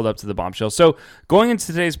been a build up to the bombshell. So going into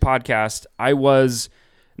today's podcast, I was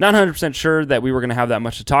not 100% sure that we were going to have that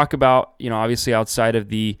much to talk about. Obviously outside of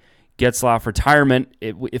the Getzlaf retirement,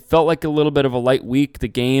 it felt like a little bit of a light week. The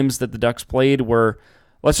games that the Ducks played were,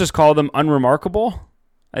 let's just call them unremarkable.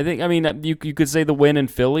 I mean, you could say the win in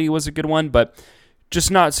Philly was a good one, but just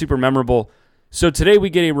not super memorable. So today we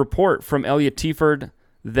get a report from Elliot Tieford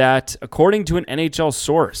that, according to an NHL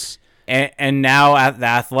source, and now at the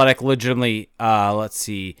Athletic, legitimately, let's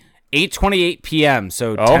see, 8:28 p.m.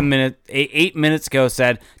 So 8 minutes ago,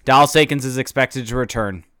 said Dallas Eakins is expected to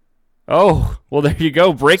return. Oh, well, there you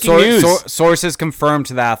go. Breaking news. Sources confirmed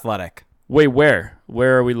to the Athletic. Wait, where?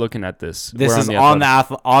 Where are we looking at this? This is on the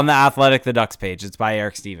Athletic, the Ducks page. It's by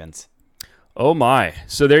Eric Stevens. Oh my!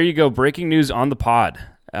 So there you go. Breaking news on the pod.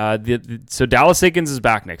 So Dallas Eakins is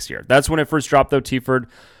back next year. That's when it first dropped, though. Tieford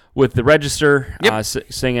with the Register,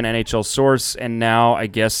 saying an NHL source, and now I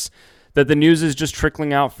guess that the news is just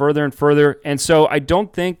trickling out further and further. And so I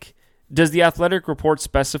don't think, does the Athletic report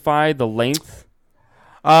specify the length?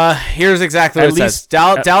 Here's exactly what it says.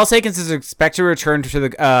 Dallas Eakins is expected to return to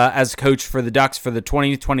the as coach for the Ducks for the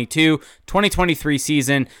 2022-2023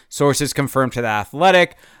 season. Sources confirmed to the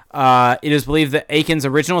Athletic. It is believed that Eakins'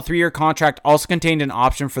 original 3-year contract also contained an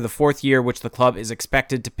option for the 4th year, which the club is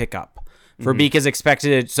expected to pick up. Verbeek is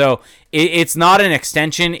expected, so it's not an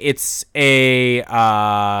extension. It's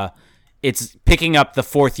it's picking up the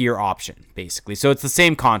 4th year option, basically. So it's the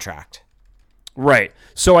same contract. Right.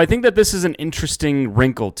 So I think that this is an interesting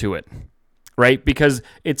wrinkle to it, right? Because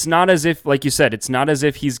it's not as if, like you said, it's not as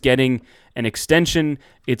if he's getting an extension.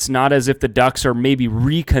 It's not as if the Ducks are maybe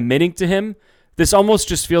recommitting to him. This almost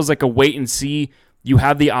just feels like a wait and see. You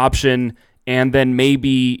have the option, and then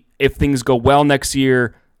maybe if things go well next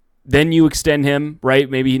year, then you extend him, right?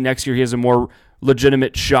 Maybe next year he has a more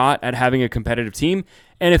legitimate shot at having a competitive team.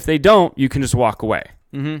 And if they don't, you can just walk away.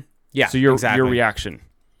 Mm-hmm. Yeah, so your reaction.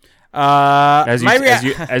 As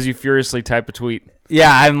you furiously type a tweet.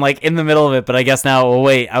 Yeah, I'm like in the middle of it, but I guess now,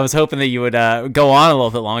 wait, I was hoping that you would go on a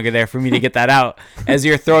little bit longer there for me to get that out as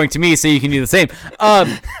you're throwing to me so you can do the same.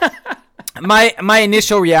 My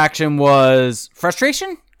initial reaction was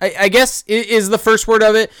frustration, I guess is the first word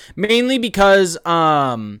of it, mainly because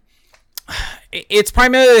it's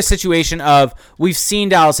primarily a situation of we've seen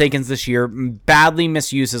Dallas Eakins this year badly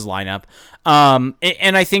misuse his lineup. And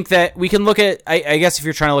I think that we can look at, I guess if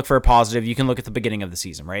you're trying to look for a positive, you can look at the beginning of the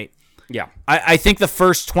season, right? Yeah. I think the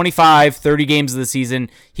first 25, 30 games of the season,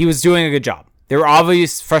 he was doing a good job. There were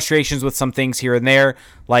obvious frustrations with some things here and there,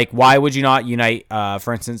 like why would you not unite,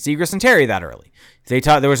 for instance, Zegras and Terry that early?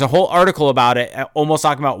 There was a whole article about it, almost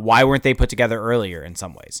talking about why weren't they put together earlier in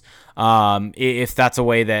some ways, if that's a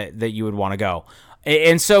way that you would want to go.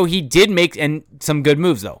 And so he did make some good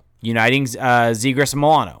moves, though, uniting Zegras and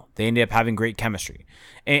Milano. They ended up having great chemistry.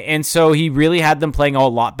 And so he really had them playing a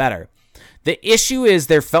lot better. The issue is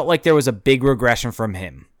there felt like there was a big regression from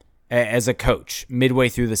him as a coach midway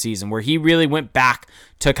through the season, where he really went back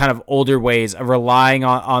to kind of older ways of relying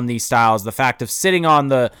on these styles. The fact of sitting on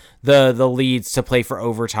the leads to play for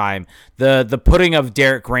overtime, the putting of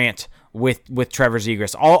Derek Grant with Trevor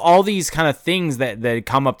Zegras, all these kind of things that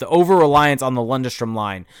come up, the over-reliance on the Lundestrom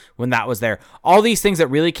line when that was there, all these things that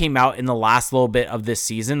really came out in the last little bit of this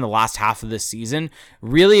season, the last half of this season,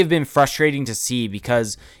 really have been frustrating to see,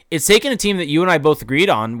 because it's taken a team that you and I both agreed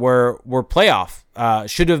on were playoff,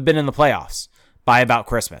 should have been in the playoffs by about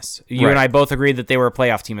Christmas. You and I both agreed that they were a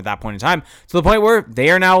playoff team at that point in time, to the point where they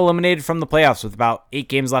are now eliminated from the playoffs with about 8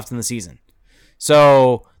 games left in the season.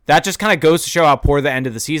 So that just kind of goes to show how poor the end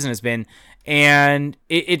of the season has been. And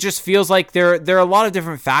it just feels like there are a lot of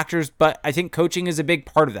different factors, but I think coaching is a big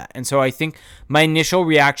part of that. And so I think my initial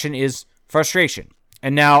reaction is frustration.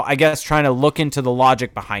 And now I guess trying to look into the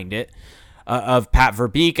logic behind it of Pat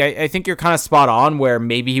Verbeek, I think you're kind of spot on, where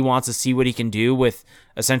maybe he wants to see what he can do with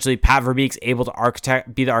essentially Pat Verbeek's able to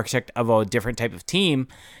be the architect of a different type of team.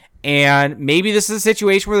 And maybe this is a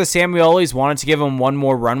situation where the Samuelis wanted to give him one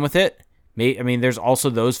more run with it. I mean, there's also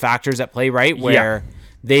those factors at play, right? Where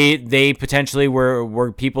they potentially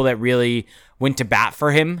were people that really went to bat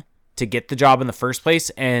for him to get the job in the first place,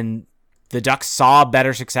 and the Ducks saw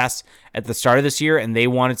better success at the start of this year, and they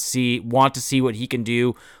want to see what he can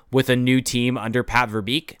do with a new team under Pat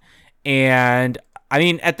Verbeek. And I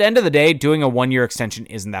mean, at the end of the day, doing a 1-year extension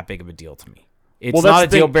isn't that big of a deal to me. It's not a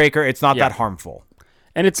deal breaker. It's not that harmful.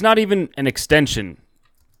 And it's not even an extension.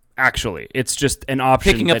 Actually, it's just an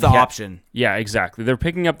option. Picking up the option. Yeah, exactly. They're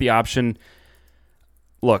picking up the option.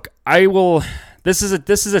 Look, I will. This is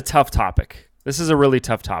a tough topic. This is a really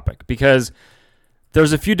tough topic because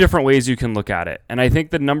there's a few different ways you can look at it, and I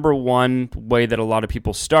think the number one way that a lot of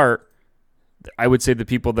people start, I would say the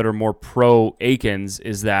people that are more pro Eakins,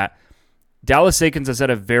 is that Dallas Eakins has had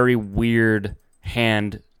a very weird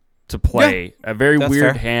hand to play, a very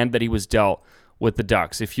weird hand that he was dealt with the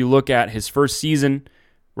Ducks. If you look at his first season,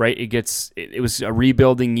 right, it was a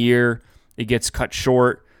rebuilding year. It gets cut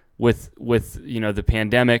short with the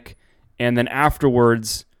pandemic, and then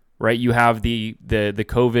afterwards, right, you have the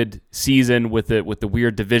COVID season with the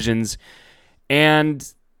weird divisions,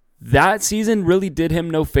 and that season really did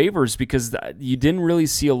him no favors because you didn't really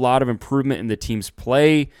see a lot of improvement in the team's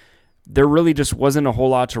play. There really just wasn't a whole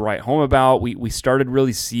lot to write home about. We started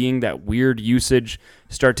really seeing that weird usage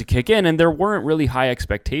start to kick in, and there weren't really high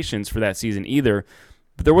expectations for that season either,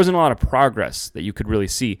 but there wasn't a lot of progress that you could really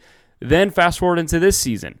see. Then fast forward into this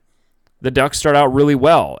season. The Ducks start out really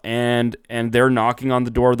well, and they're knocking on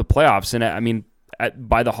the door of the playoffs. And I mean,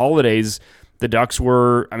 by the holidays, the Ducks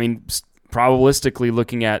were, probabilistically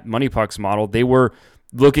looking at Money Puck's model, they were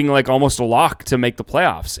looking like almost a lock to make the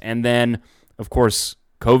playoffs. And then, of course,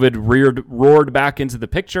 COVID roared back into the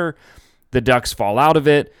picture. The Ducks fall out of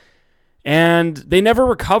it, and they never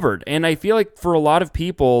recovered. And I feel like for a lot of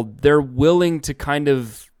people, they're willing to kind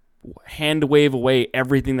of hand wave away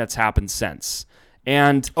everything that's happened since.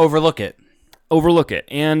 And overlook it.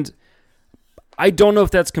 And I don't know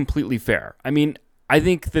if that's completely fair. I mean, I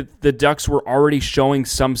think that the Ducks were already showing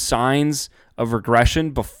some signs of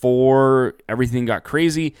regression before everything got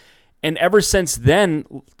crazy. And ever since then,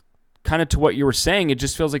 kind of to what you were saying, it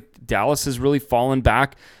just feels like Dallas has really fallen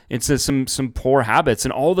back into some poor habits.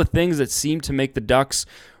 And all the things that seemed to make the Ducks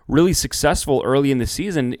really successful early in the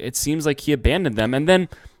season, it seems like he abandoned them. And then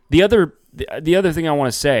the other thing I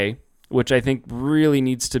want to say, which I think really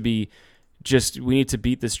needs to be we need to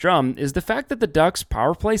beat this drum, is the fact that the Ducks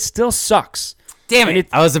power play still sucks. Damn it.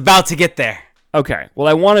 I was about to get there. Okay. Well,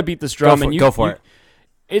 I want to beat this drum. Go for it.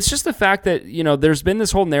 It's just the fact that, there's been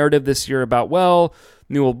this whole narrative this year about, well,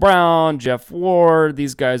 Newell Brown, Jeff Ward,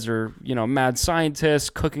 these guys are, mad scientists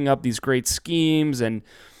cooking up these great schemes and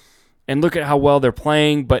look at how well they're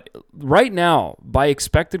playing. But right now, by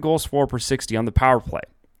expected goals for per 60 on the power play,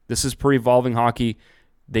 this is per Evolving Hockey.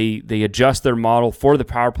 They adjust their model for the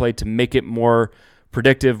power play to make it more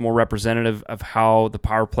predictive, more representative of how the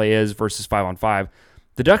power play is versus 5-on-5.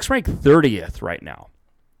 The Ducks rank 30th right now.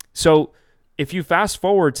 So if you fast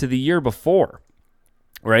forward to the year before,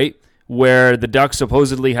 right, where the Ducks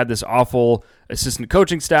supposedly had this awful assistant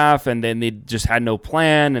coaching staff and then they just had no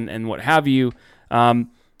plan and what have you.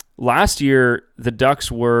 Last year, the Ducks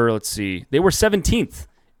were, they were 17th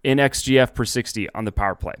in XGF per 60 on the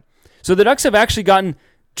power play. So the Ducks have actually gotten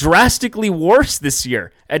drastically worse this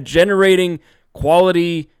year at generating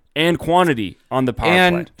quality and quantity on the power play.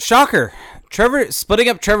 And shocker, splitting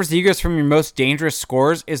up Trevor Zegras from your most dangerous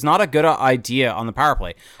scores is not a good idea on the power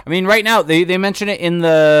play. I mean, right now, they mention it in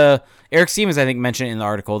the... Eric Stevens, I think, mentioned it in the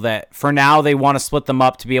article that for now they want to split them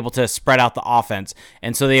up to be able to spread out the offense.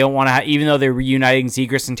 And so they don't want to even though they're reuniting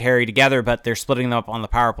Zegras and Terry together, but they're splitting them up on the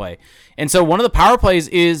power play. And so one of the power plays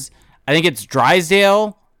is, I think it's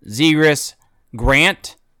Drysdale, Zegras,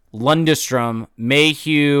 Grant, Lundestrom,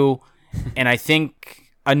 Mayhew, and I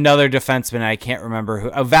think another defenseman, I can't remember who,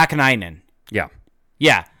 Vakanainen.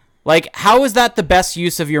 Yeah. Like, how is that the best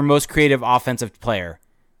use of your most creative offensive player?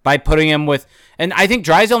 By putting him with, and I think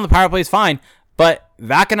Drysdale on the power play is fine, but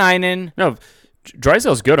Vakanainen. No,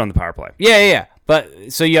 Drysdale's good on the power play. Yeah.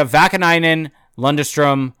 But so you have Vakanainen,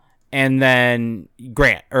 Lundestrom, and then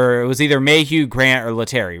Grant, or it was either Mayhew, Grant, or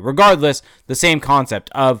Lettieri. Regardless, the same concept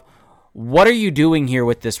of what are you doing here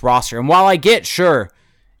with this roster? And while I get, sure,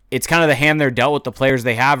 it's kind of the hand they're dealt with the players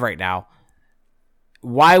they have right now,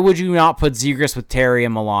 why would you not put Zegras with Terry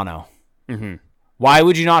and Milano? Mm-hmm. Why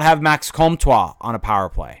would you not have Max Comtois on a power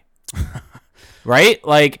play? Right?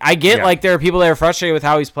 Like, I get like there are people that are frustrated with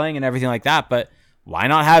how he's playing and everything like that, but why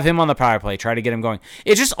not have him on the power play? Try to get him going.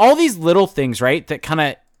 It's just all these little things, right, that kind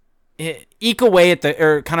of eke away at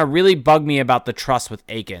or kind of really bug me about the trust with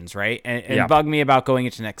Eakins, right? And bug me about going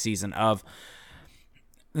into next season of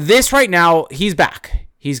this right now, he's back.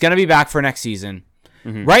 He's going to be back for next season.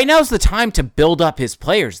 Mm-hmm. Right now is the time to build up his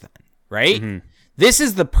players then, right? Mm-hmm. This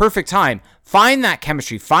is the perfect time. Find that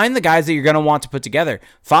chemistry. Find the guys that you're going to want to put together.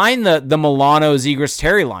 Find the Milano, Zegras,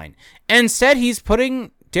 Terry line. And instead, he's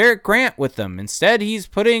putting Derek Grant with them. Instead, he's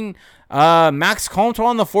putting Max Comtois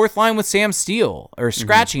on the fourth line with Sam Steele or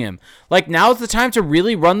scratching him. Like, now's the time to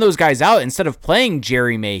really run those guys out instead of playing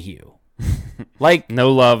Jerry Mayhew. Like,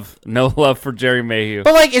 no love for Jerry Mayhew.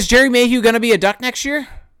 but like, is Jerry Mayhew going to be a Duck next year?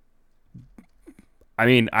 I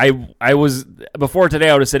mean, I was before today.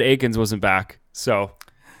 I would have said Akins wasn't back. So,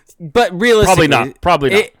 But realistically, Probably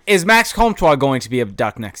not. Is Max Comtois going to be a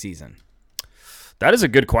Duck next season? that is a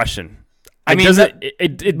good question. I mean,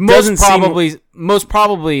 it doesn't most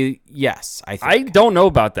probably yes. I think I don't know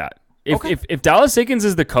about that. Okay. If Dallas Akins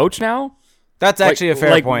is the coach now, that's actually a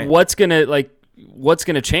fair point. What's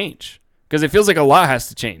gonna change? Because it feels like a lot has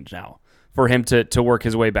to change now for him to work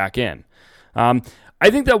his way back in. I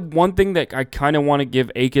think that one thing that I kind of want to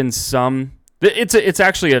give Akins some. It's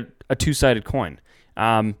actually a two-sided coin.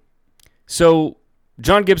 So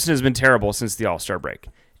John Gibson has been terrible since the All-Star break,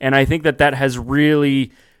 and I think that has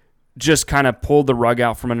really just kind of pulled the rug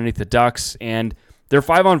out from underneath the Ducks, and their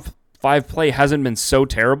 5-on-5 play hasn't been so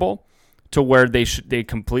terrible to where they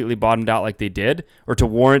completely bottomed out like they did, or to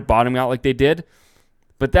warrant bottoming out like they did.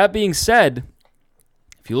 But that being said,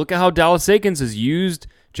 if you look at how Dallas Akins has used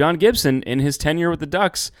John Gibson in his tenure with the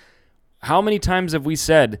Ducks, how many times have we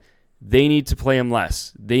said they need to play him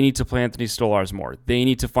less? They need to play Anthony Stolarz more. They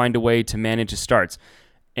need to find a way to manage his starts.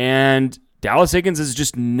 And Dallas Akins has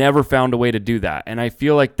just never found a way to do that. And I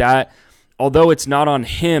feel like that, although it's not on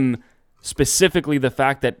him specifically the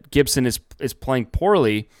fact that Gibson is playing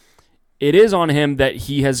poorly, it is on him that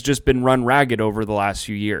he has just been run ragged over the last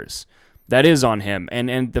few years. That is on him.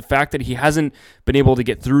 And the fact that he hasn't been able to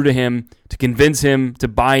get through to him, to convince him to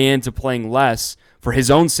buy into playing less for his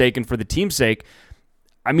own sake and for the team's sake,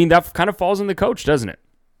 I mean, that kind of falls on the coach, doesn't it?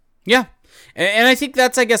 Yeah. And I think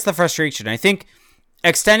that's, I guess, the frustration. I think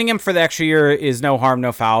extending him for the extra year is no harm,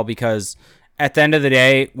 no foul, because at the end of the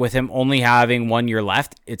day, with him only having 1 year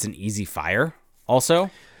left, it's an easy fire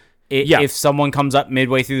also. If someone comes up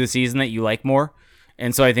midway through the season that you like more.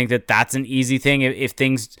 And so I think that that's an easy thing. If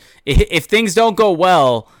things don't go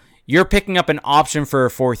well, you're picking up an option for a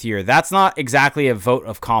fourth year. That's not exactly a vote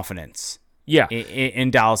of confidence. Yeah,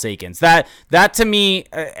 in Dallas Akins. That to me,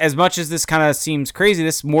 as much as this kind of seems crazy,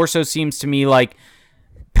 this more so seems to me like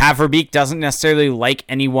Pat Verbeek doesn't necessarily like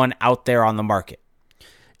anyone out there on the market.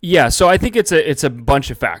 Yeah, so I think it's a bunch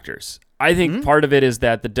of factors. I think part of it is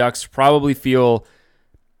that the Ducks probably feel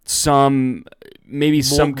some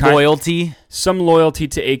loyalty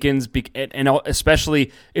to Akins, and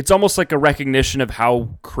especially it's almost like a recognition of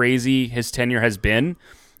how crazy his tenure has been,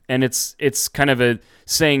 and it's kind of a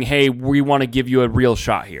saying, hey, we want to give you a real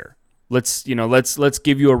shot here. Let's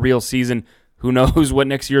give you a real season. Who knows what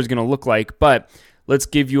next year is going to look like, but let's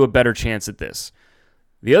give you a better chance at this.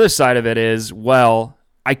 The other side of it is, well,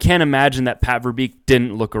 I can't imagine that Pat Verbeek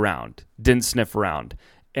didn't look around, didn't sniff around,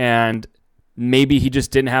 and maybe he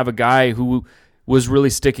just didn't have a guy who was really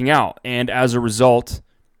sticking out, and as a result,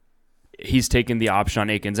 he's taken the option on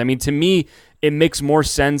Akins. I mean, to me, it makes more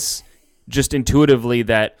sense just intuitively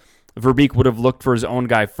that Verbeek would have looked for his own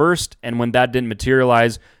guy first, and when that didn't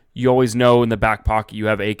materialize, you always know in the back pocket you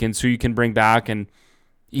have Akins, who you can bring back, and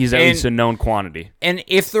he's at least a known quantity. And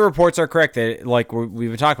if the reports are correct that, like we've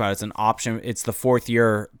been talking about, it's an option. It's the fourth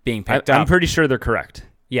year being picked up. I'm pretty sure they're correct.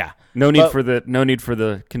 Yeah. No need for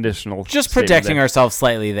the conditional. Just protecting ourselves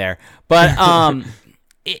slightly there. But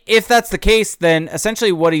if that's the case, then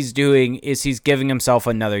essentially what he's doing is he's giving himself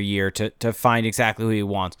another year to find exactly who he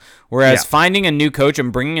wants. Whereas finding a new coach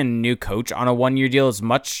and bringing a new coach on a 1 year deal is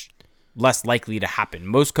much less likely to happen.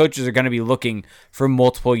 Most coaches are going to be looking for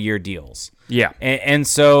multiple year deals. Yeah. And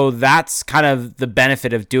so that's kind of the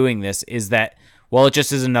benefit of doing this is that, well, it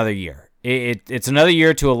just is another year. It's another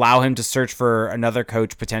year to allow him to search for another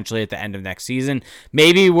coach potentially at the end of next season.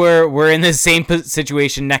 Maybe we're in the same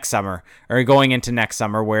situation next summer or going into next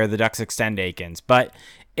summer where the Ducks extend Akins. But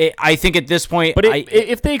I think at this point, but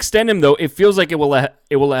if they extend him though, it feels like it will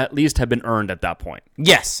at least have been earned at that point.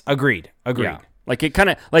 Yes, agreed. Yeah. Like it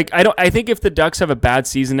kind of like I think if the Ducks have a bad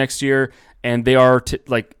season next year and they are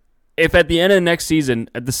if at the end of next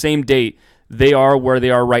season at the same date they are where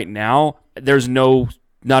they are right now, there's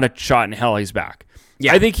not a shot in hell he's back.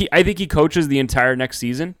 Yeah. I think he coaches the entire next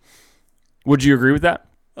season. Would you agree with that?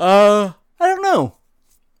 I don't know.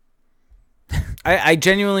 I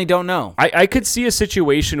genuinely don't know. I could see a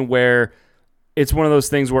situation where it's one of those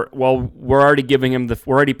things where, well, we're already paying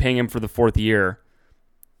him for the fourth year.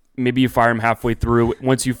 Maybe you fire him halfway through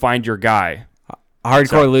once you find your guy.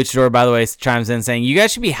 Hardcore Luchador, by the way, chimes in saying, you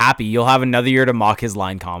guys should be happy. You'll have another year to mock his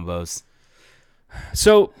line combos.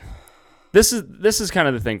 So this is kind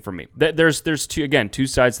of the thing for me. There's two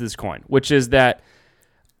sides to this coin, which is that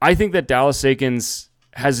I think that Dallas Akins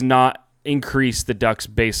has not increased the Ducks'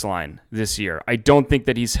 baseline this year. I don't think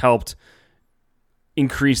that he's helped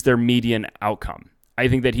increase their median outcome. I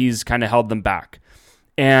think that he's kind of held them back.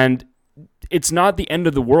 And it's not the end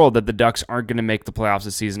of the world that the Ducks aren't going to make the playoffs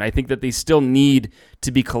this season. I think that they still need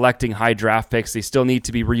to be collecting high draft picks. They still need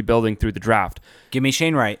to be rebuilding through the draft. Give me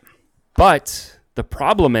Shane Wright. But the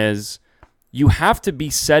problem is you have to be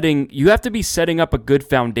setting up a good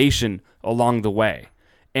foundation along the way.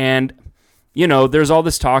 And, there's all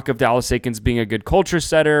this talk of Dallas Eakins being a good culture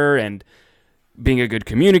setter and being a good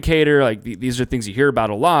communicator. Like, these are things you hear about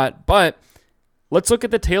a lot, but let's look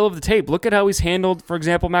at the tail of the tape. Look at how he's handled, for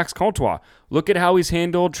example, Max Comtois. Look at how he's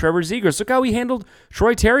handled Trevor Zegras. Look how he handled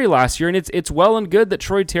Troy Terry last year. And it's well and good that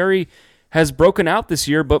Troy Terry has broken out this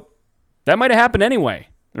year, but that might have happened anyway,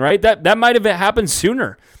 right? That might have happened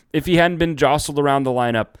sooner if he hadn't been jostled around the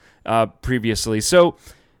lineup previously. So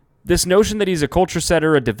this notion that he's a culture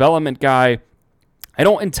setter, a development guy, I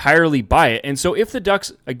don't entirely buy it. And so if the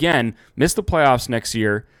Ducks, again, miss the playoffs next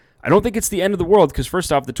year, I don't think it's the end of the world because,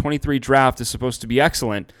 first off, the 23 draft is supposed to be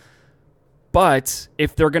excellent. But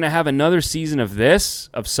if they're going to have another season of this,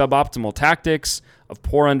 of suboptimal tactics, of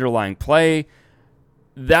poor underlying play,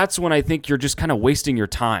 that's when I think you're just kind of wasting your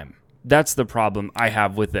time. That's the problem I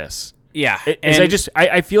have with this. Yeah.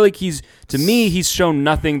 I feel like he's shown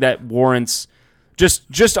nothing that warrants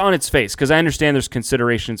just on its face, because I understand there's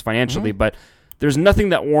considerations financially, but there's nothing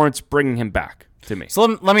that warrants bringing him back to me.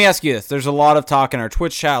 So let me ask you this. There's a lot of talk in our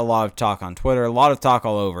Twitch chat, a lot of talk on Twitter, a lot of talk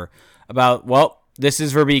all over about, this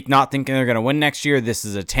is Verbeek not thinking they're going to win next year. This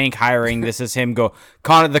is a tank hiring. This is him the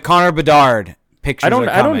Connor Bedard pictures. I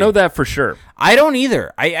don't know that for sure. I don't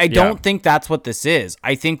either. I don't think that's what this is.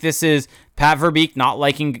 I think this is Pat Verbeek not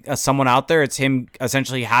liking someone out there. It's him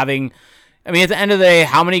essentially having, at the end of the day,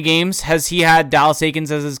 how many games has he had Dallas Eakins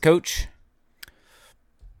as his coach?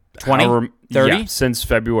 20? 30? Yeah, since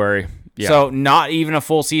February. Yeah. So not even a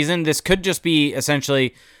full season. This could just be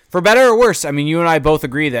essentially, for better or worse, you and I both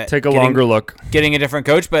agree that take a longer look. Getting a different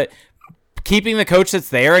coach, but keeping the coach that's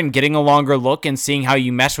there and getting a longer look and seeing how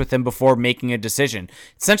you mesh with him before making a decision.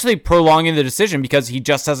 Essentially prolonging the decision because he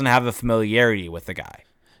just doesn't have the familiarity with the guy.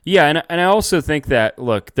 Yeah, and I also think that,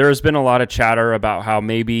 look, there has been a lot of chatter about how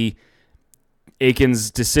maybe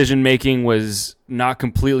Eakins' decision-making was not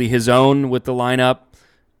completely his own with the lineup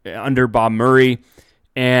under Bob Murray.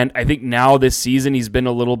 And I think now this season he's been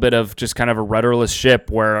a little bit of just kind of a rudderless ship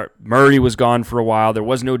where Murray was gone for a while. There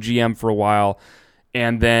was no GM for a while.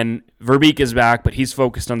 And then Verbeek is back, but he's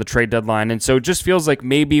focused on the trade deadline. And so it just feels like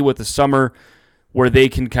maybe with the summer where they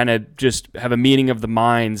can kind of just have a meeting of the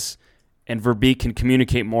minds and Verbeek can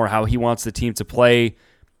communicate more how he wants the team to play,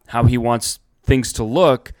 how he wants things to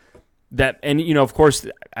look. Of course,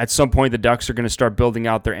 at some point the Ducks are going to start building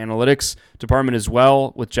out their analytics department as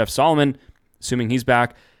well with Jeff Solomon, assuming he's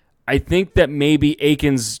back. I think that maybe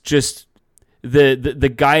Eakins just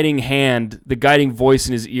the guiding hand, the guiding voice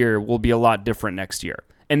in his ear will be a lot different next year.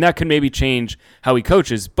 And that can maybe change how he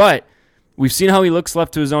coaches. But we've seen how he looks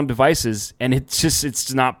left to his own devices, and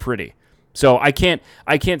it's not pretty. So I can't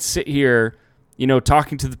sit here,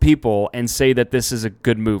 talking to the people and say that this is a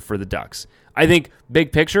good move for the Ducks. I think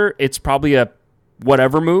big picture, it's probably a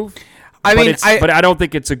whatever move. But I don't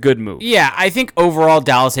think it's a good move. Yeah, I think overall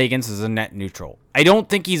Dallas Eakins is a net neutral. I don't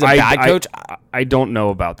think he's a bad coach. I don't know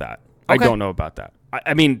about that. Okay. I don't know about that.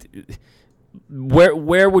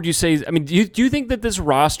 Where would you say? Do you think that this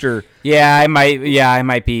roster? I might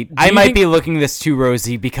be. I might be looking this too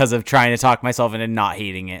rosy because of trying to talk myself into not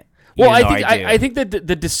hating it. Well, I think that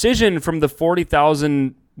the decision from the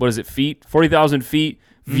 40,000 feet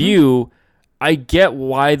view. I get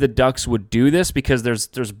why the Ducks would do this because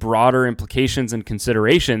there's broader implications and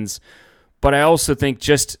considerations, but I also think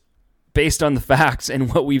just based on the facts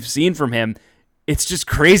and what we've seen from him, it's just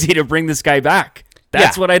crazy to bring this guy back.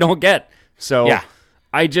 That's what I don't get. So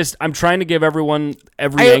I'm trying to give everyone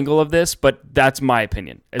every angle of this, but that's my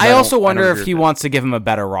opinion. I also wonder if he wants to give him a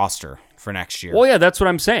better roster for next year. Well, yeah, that's what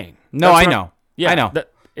I'm saying. No, I know. Yeah, I know.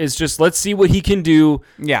 It's just let's see what he can do.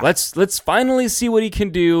 Yeah. Let's finally see what he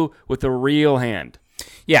can do with a real hand.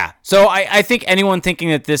 Yeah. So I think anyone thinking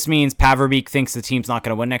that this means Pat Verbeek thinks the team's not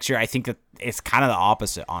going to win next year, I think that it's kind of the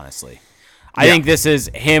opposite, honestly. I think this is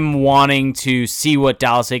him wanting to see what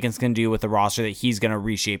Dallas Eakins can do with the roster that he's going to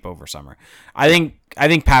reshape over summer. I think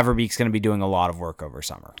Pat Verbeek's going to be doing a lot of work over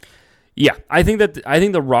summer. Yeah, I think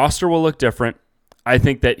the roster will look different. I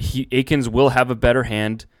think that Eakins will have a better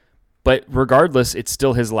hand. But regardless, it's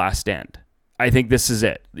still his last stand. I think this is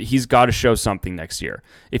it. He's got to show something next year.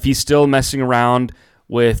 If he's still messing around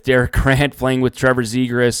with Derek Grant, playing with Trevor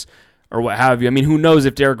Zegras, or what have you, who knows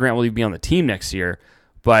if Derek Grant will even be on the team next year.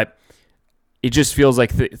 But it just feels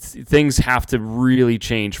like things have to really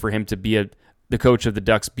change for him to be the coach of the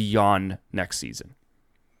Ducks beyond next season.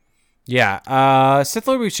 Yeah. Sith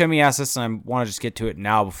Lord Buscemi asked this, and I want to just get to it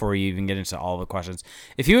now before we even get into all the questions.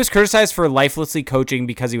 If he was criticized for lifelessly coaching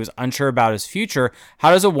because he was unsure about his future,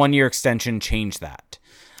 how does a 1-year extension change that?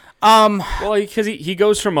 Well, because he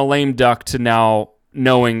goes from a lame duck to now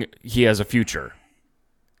knowing he has a future.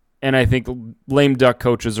 And I think lame duck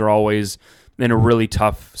coaches are always in a really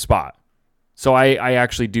tough spot. So I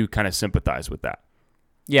actually do kind of sympathize with that.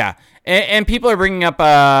 Yeah, and people are bringing up,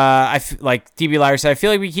 like DB Liar said, I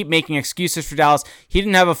feel like we keep making excuses for Dallas. He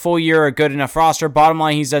didn't have a full year or a good enough roster. Bottom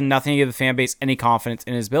line, he's done nothing to give the fan base any confidence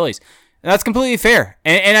in his abilities. And that's completely fair.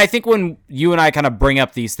 And I think when you and I kind of bring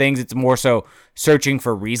up these things, it's more so searching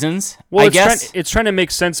for reasons, well, I guess. It's trying to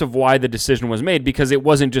make sense of why the decision was made, because it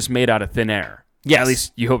wasn't just made out of thin air. Yes. At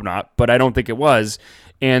least you hope not, but I don't think it was.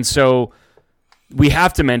 And so we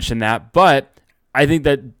have to mention that, but I think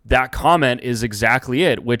that comment is exactly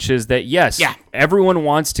it, which is that, yes, everyone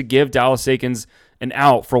wants to give Dallas Eakins an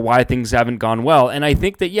out for why things haven't gone well. And I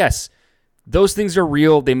think that, yes, those things are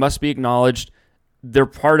real. They must be acknowledged. They're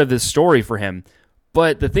part of this story for him.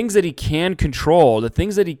 But the things that he can control, the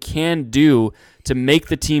things that he can do to make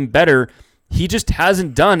the team better, he just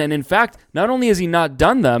hasn't done. And in fact, not only has he not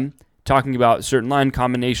done them, talking about certain line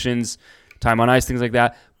combinations, time on ice, things like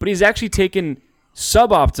that, but he's actually taken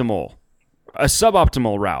a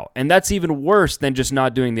suboptimal route. And that's even worse than just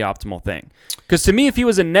not doing the optimal thing. Because to me, if he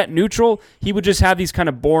was a net neutral, he would just have these kind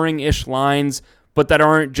of boring-ish lines, but that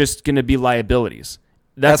aren't just going to be liabilities.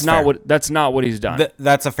 That's not what he's done.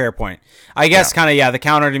 That's a fair point. I guess the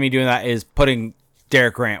counter to me doing that is putting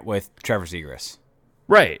Derek Grant with Trevor Zegras.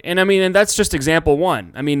 Right. And I mean, and that's just example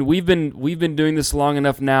one. I mean, we've been doing this long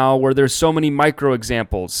enough now where there's so many micro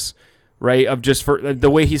examples, right, of just for the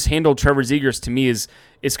way he's handled Trevor Zegras. To me is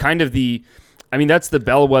kind of that's the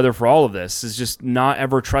bellwether for all of this, is just not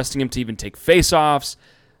ever trusting him to even take faceoffs,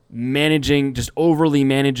 just overly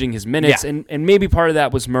managing his minutes. Yeah. And maybe part of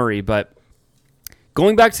that was Murray, but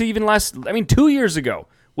going back to even 2 years ago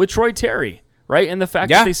with Troy Terry, right? And the fact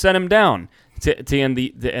that they set him down to end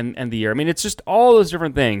the year. I mean, it's just all those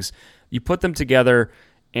different things. You put them together,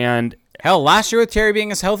 and hell, last year with Terry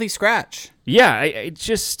being a healthy scratch. Yeah, it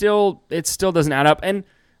still doesn't add up. And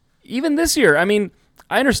even this year, I mean,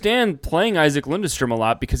 I understand playing Isaac Lundestrom a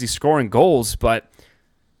lot because he's scoring goals, but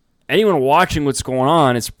anyone watching what's going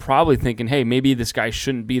on is probably thinking, hey, maybe this guy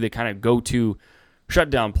shouldn't be the kind of go-to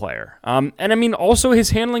shutdown player. And I mean, also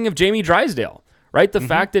his handling of Jamie Drysdale, right? The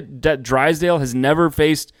fact that Drysdale has never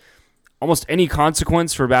faced almost any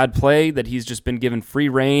consequence for bad play, that he's just been given free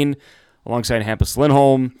reign alongside Hampus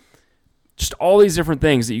Lindholm, just all these different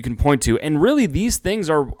things that you can point to. And really, these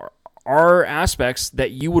things are aspects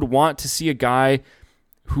that you would want to see a guy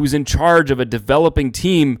who's in charge of a developing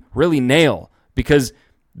team really nail, because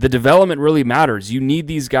the development really matters. You need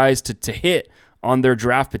these guys to hit on their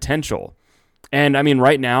draft potential. And I mean,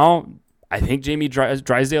 right now, I think Jamie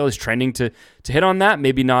Drysdale is trending to hit on that.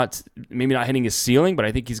 Maybe not hitting his ceiling, but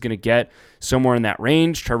I think he's going to get somewhere in that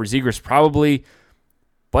range. Trevor Zegras probably.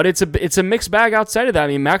 But it's a mixed bag outside of that. I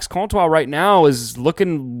mean, Max Comtois right now is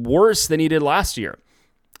looking worse than he did last year.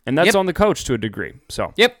 And that's on the coach to a degree.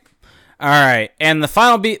 So. Yep. All right. And the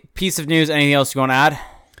final piece of news, anything else you want to add?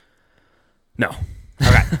 No.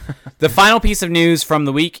 Okay. The final piece of news from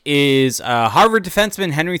the week is Harvard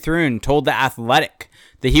defenseman Henry Thrun told The Athletic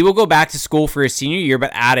that he will go back to school for his senior year,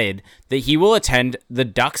 but added that he will attend the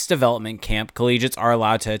Ducks development camp. Collegiates are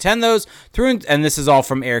allowed to attend those. Thrun, and this is all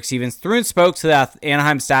from Eric Stevens, Thrun spoke to the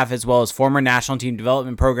Anaheim staff as well as former national team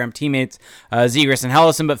development program teammates Zegras and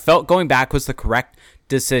Helleson, but felt going back was the correct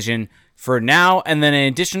decision for now. And then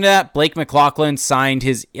in addition to that, Blake McLaughlin signed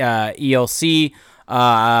his ELC.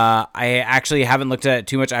 I actually haven't looked at it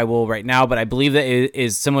too much. I will right now, but I believe that it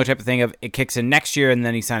is similar type of thing of it kicks in next year, and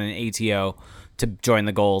then he signed an ATO to join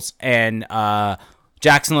the goals. And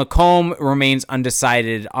Jackson Lacombe remains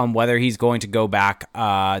undecided on whether he's going to go back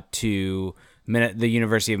to the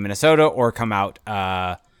University of Minnesota or come out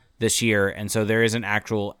this year. And so there isn't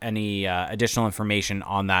any additional information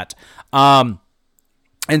on that.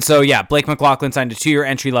 And so, Blake McLaughlin signed a 2-year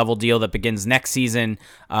entry-level deal that begins next season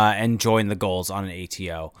and joined the goals on an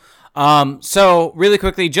ATO. So really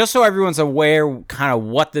quickly, just so everyone's aware kind of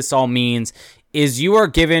what this all means, is you are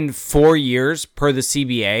given 4 years per the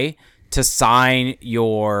CBA to sign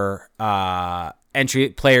your entry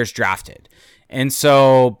players drafted. And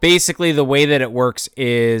so basically the way that it works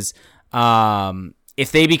is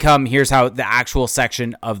if they become, here's how the actual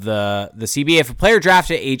section of the CBA, if a player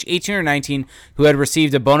drafted at age 18 or 19 who had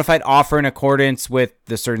received a bona fide offer in accordance with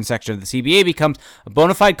the certain section of the CBA becomes a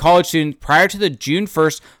bona fide college student prior to the June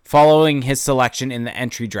 1st following his selection in the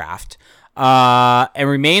entry draft. and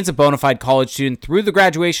remains a bona fide college student through the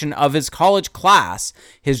graduation of his college class,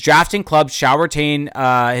 his drafting club shall retain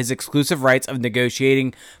his exclusive rights of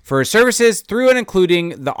negotiating for his services through and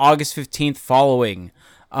including the August 15th following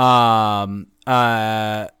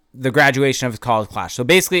the graduation of his college class. So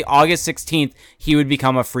basically, August 16th, he would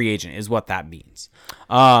become a free agent, is what that means.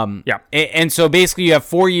 And so basically, you have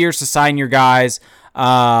 4 years to sign your guys.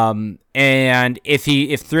 And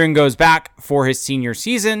if Thrun goes back for his senior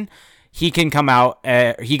season, he can come out.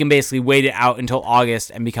 He can basically wait it out until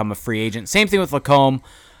August and become a free agent. Same thing with Lacombe.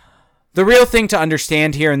 The real thing to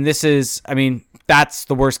understand here, and this is, I mean, that's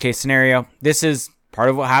the worst case scenario. This is part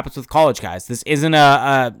of what happens with college guys. This isn't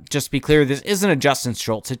just to be clear, this isn't a Justin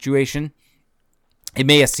Schultz situation. It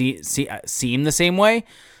may seem the same way.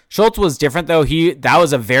 Schultz was different though. That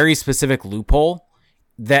was a very specific loophole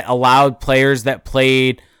that allowed players that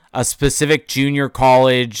played a specific junior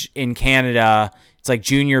college in Canada, it's like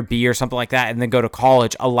junior B or something like that, and then go to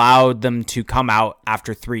college, allowed them to come out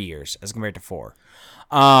after 3 years as compared to 4.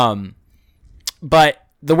 But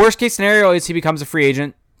the worst case scenario is he becomes a free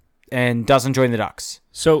agent and doesn't join the Ducks.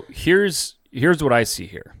 So here's what I see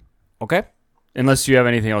here. Okay. Unless you have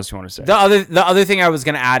anything else you want to say. The other thing I was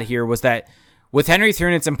going to add here was that with Henry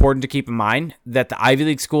Thrun, it's important to keep in mind that the Ivy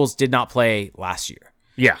League schools did not play last year.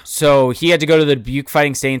 Yeah. So he had to go to the Dubuque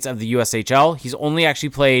Fighting Saints of the USHL. He's only actually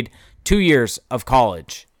played 2 years of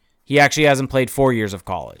college. He actually hasn't played 4 years of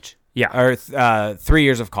college. Yeah. Or 3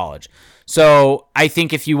 years of college. So I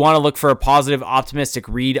think if you want to look for a positive, optimistic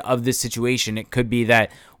read of this situation, it could be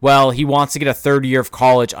that, well, he wants to get a third year of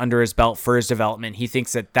college under his belt for his development. He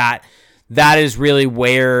thinks that is really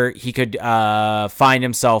where he could find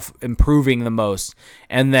himself improving the most.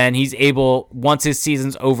 And then he's able, once his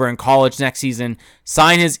season's over in college next season,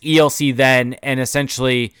 sign his ELC then, and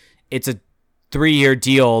essentially it's a 3-year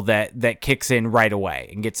deal that kicks in right away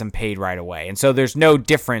and gets him paid right away. And so there's no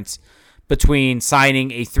difference between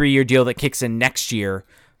signing a 3-year deal that kicks in next year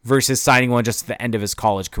versus signing one just at the end of his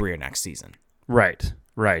college career next season. Right.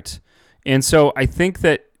 And so I think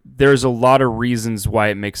that there's a lot of reasons why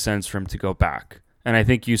it makes sense for him to go back. And I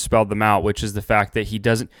think you spelled them out, which is the fact that he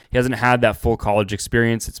hasn't had that full college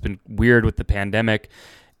experience. It's been weird with the pandemic.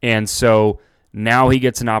 And so now he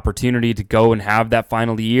gets an opportunity to go and have that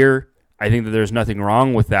final year. I think that there's nothing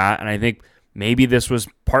wrong with that. And I think maybe this was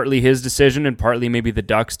partly his decision and partly maybe the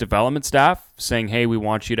Ducks development staff saying, hey, we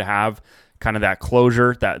want you to have kind of that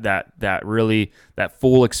closure, that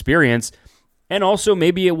full experience. And also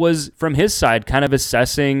maybe it was from his side kind of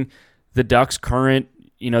assessing the Ducks' current,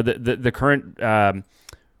 the current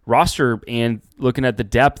roster and looking at the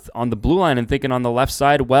depth on the blue line and thinking on the left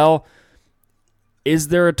side, well, is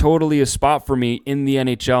there a spot for me in the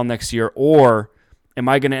NHL next year, or am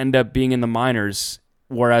I going to end up being in the minors,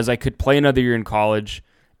 whereas I could play another year in college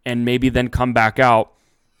and maybe then come back out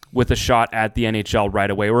with a shot at the NHL right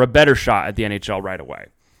away, or a better shot at the NHL right away?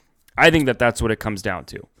 I think that that's what it comes down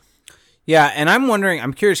to. Yeah, and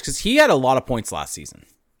I'm curious because he had a lot of points last season.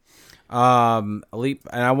 And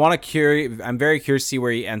I'm very curious to see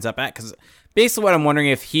where he ends up at, because basically what I'm wondering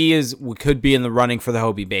if he could be in the running for the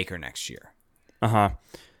Hobey Baker next year.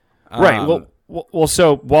 Right. Well,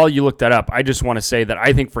 so while you look that up, I just want to say that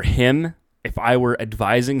I think for him, if I were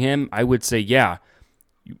advising him, I would say, yeah,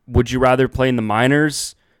 would you rather play in the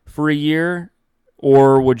minors for a year,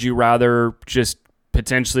 or would you rather just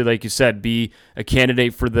potentially, like you said, be a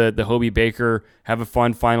candidate for the Hobey Baker, have a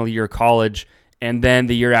fun final year of college, and then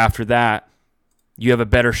the year after that, you have a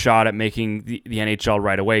better shot at making the NHL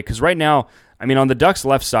right away? Because right now, I mean, on the Ducks'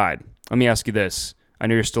 left side, let me ask you this. I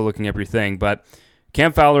know you're still looking up your thing, but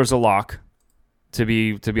Cam Fowler's a lock to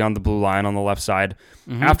be on the blue line on the left side.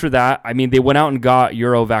 Mm-hmm. After that, I mean, they went out and got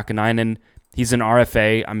Euro Vakanainen. He's an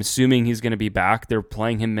RFA. I'm assuming he's going to be back. They're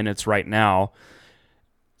playing him minutes right now.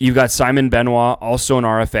 You've got Simon Benoit, also an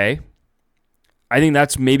RFA. I think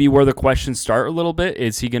that's maybe where the questions start a little bit.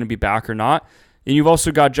 Is he going to be back or not? And you've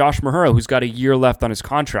also got Josh Mahura, who's got a year left on his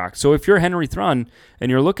contract. So if you're Henry Thrun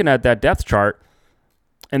and you're looking at that depth chart,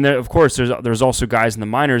 and then, of course, there's also guys in the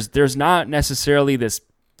minors, there's not necessarily this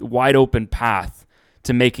wide open path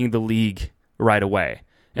to making the league right away.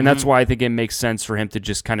 And that's why I think it makes sense for him to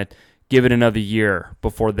just kind of give it another year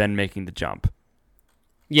before then making the jump.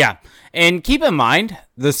 Yeah. And keep in mind,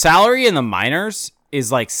 the salary in the minors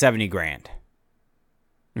is like $70,000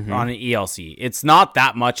 on an ELC. It's not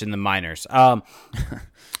that much in the minors.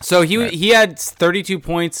 So he had 32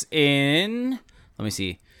 points in,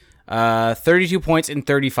 32 points in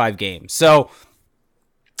 35 games. So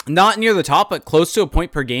not near the top, but close to a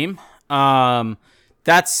point per game.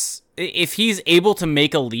 That's if he's able to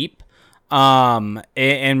make a leap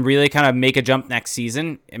and really kind of make a jump next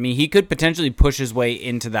season. I mean, he could potentially push his way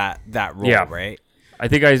into that role, right? I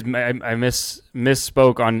think I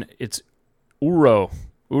misspoke on it's Uro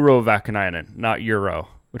Vakanainen, not Euro,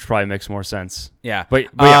 which probably makes more sense. Yeah. But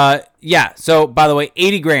yeah. So by the way,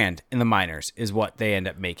 $80,000 in the minors is what they end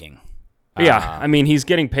up making. Yeah. I mean, he's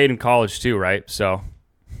getting paid in college too, right? So.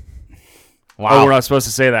 Wow. Oh, we're not supposed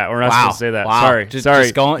to say that. We're not supposed to say that. Wow. Sorry.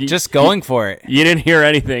 Just going for it. You didn't hear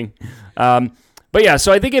anything. But yeah,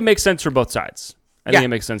 so I think it makes sense for both sides. I think it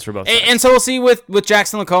makes sense for both sides. And so we'll see with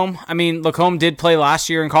Jackson Lacombe. I mean, Lacombe did play last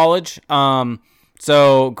year in college.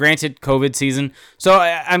 So granted, COVID season. So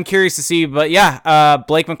I'm curious to see. But yeah,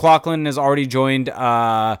 Blake McLaughlin has already joined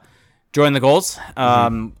the goals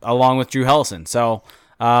along with Drew Hellison. So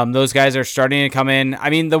those guys are starting to come in.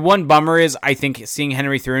 I mean, the one bummer is I think seeing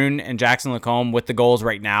Henry Thrun and Jackson Lacombe with the goals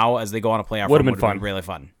right now as they go on a playoff would have been really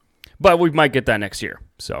fun. But we might get that next year.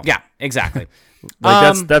 So yeah, exactly.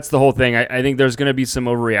 That's the whole thing. I think there's going to be some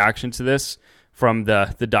overreaction to this from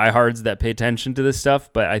the diehards that pay attention to this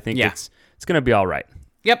stuff. But I think it's going to be all right.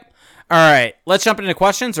 Yep. All right. Let's jump into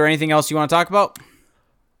questions or anything else you want to talk about.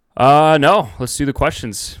 No. Let's do the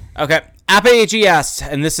questions. Okay. AppAG asked,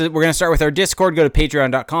 and we're going to start with our Discord. Go to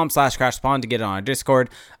patreon.com/crashspawn to get on our Discord.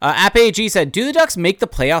 AppAG said, do the Ducks make the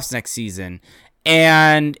playoffs next season?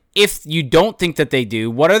 And if you don't think that they do,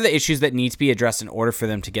 what are the issues that need to be addressed in order for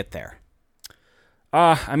them to get there?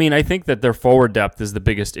 I mean, I think that their forward depth is the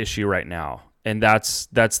biggest issue right now. And that's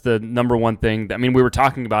the number one thing. I mean, we were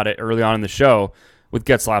talking about it early on in the show with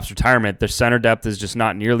Getzlaf's retirement. Their center depth is just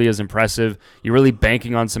not nearly as impressive. You're really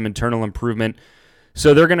banking on some internal improvement.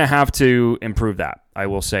 So they're going to have to improve that, I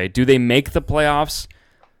will say. Do they make the playoffs?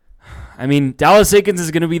 I mean, Dallas Eakins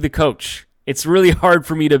is going to be the coach. It's really hard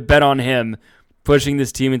for me to bet on him pushing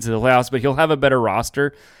this team into the playoffs, but he'll have a better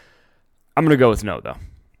roster. I'm going to go with no, though.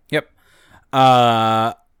 Yep.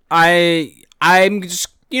 I'm just,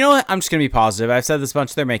 you know what? I'm just going to be positive. I've said this a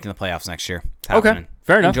bunch. They're making the playoffs next year. Okay.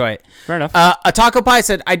 Fair enough. Enjoy it. Fair enough. A Taco Pie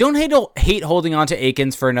said, I don't hate holding on to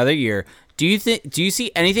Eakins for another year. Do you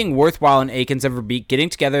see anything worthwhile in Eakins ever getting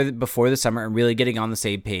together before the summer and really getting on the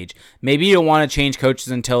same page? Maybe you don't want to change coaches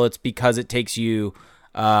until it's because it takes you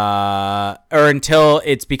to the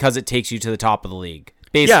top of the league.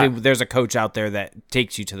 Basically, there's a coach out there that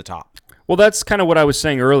takes you to the top. Well, that's kind of what I was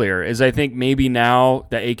saying earlier, is I think maybe now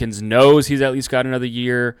that Eakins knows he's at least got another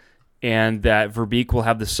year and that Verbeek will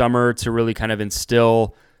have the summer to really kind of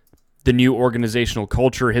instill the new organizational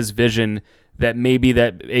culture, his vision, that maybe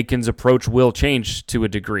that Eakins' approach will change to a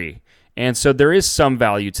degree. And so there is some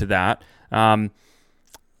value to that. And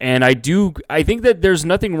I think that there's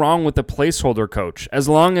nothing wrong with a placeholder coach, as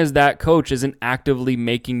long as that coach isn't actively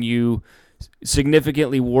making you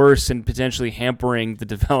significantly worse and potentially hampering the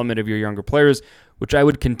development of your younger players, which I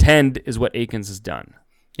would contend is what Eakins has done.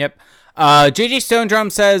 Yep. JJ Stone Drum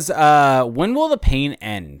says, when will the pain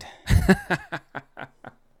end?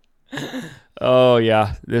 Oh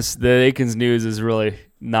yeah, the Eakins news is really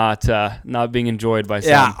not being enjoyed by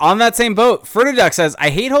some. Yeah, on that same boat, Ferda Duck says, I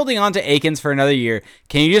hate holding on to Eakins for another year.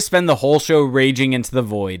 Can you just spend the whole show raging into the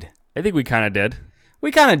void? I think we kind of did.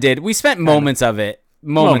 We spent moments of it.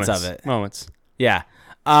 Moments. Yeah.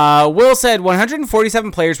 Will said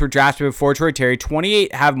 147 players were drafted before Troy Terry.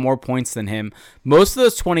 28 have more points than him. Most of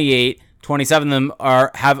those 28, 27 of them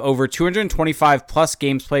have over 225 plus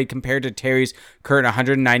games played compared to Terry's current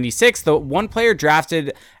 196. The one player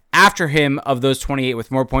drafted after him of those 28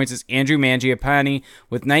 with more points is Andrew Mangiapane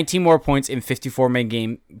with 19 more points in 54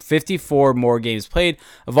 more games played.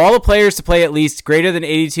 Of all the players to play at least greater than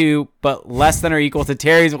 82 but less than or equal to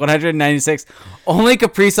Terry's 196, only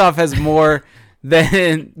Kaprizov has more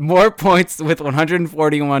points with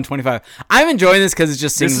 140 and 125. I'm enjoying this because it's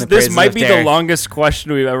just singing the praises This might of be Terry. the longest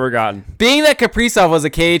question we've ever gotten. Being that Kaprizov was a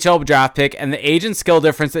KHL draft pick and the age and skill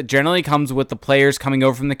difference that generally comes with the players coming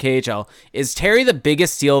over from the KHL, is Terry the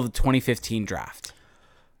biggest steal of the 2015 draft?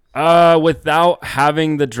 Without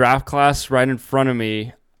having the draft class right in front of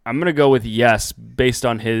me, I'm going to go with yes, based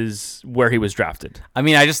on where he was drafted. I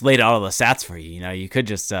mean, I just laid out all the stats for you. You know, you could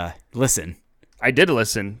just listen. I did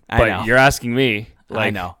listen, but you're asking me. I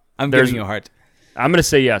know. I'm giving you a heart. I'm going to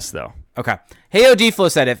say yes, though. Okay. Hey, OG Flo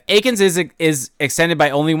said, if Eakins is extended by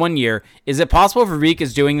only 1 year, is it possible Verbeek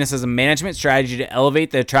is doing this as a management strategy to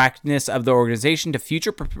elevate the attractiveness of the organization to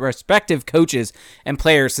future prospective coaches and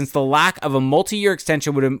players, since the lack of a multi-year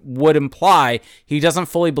extension would imply he doesn't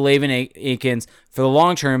fully believe in Eakins for the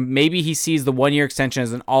long term? Maybe he sees the 1 year extension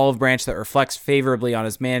as an olive branch that reflects favorably on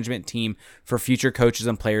his management team for future coaches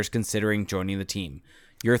and players considering joining the team.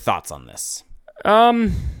 Your thoughts on this?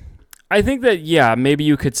 I think that, yeah, maybe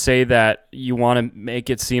you could say that you want to make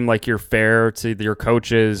it seem like you're fair to your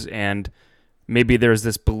coaches, and maybe there's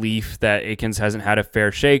this belief that Aikens hasn't had a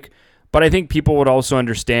fair shake. But I think people would also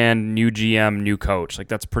understand new GM, new coach. Like,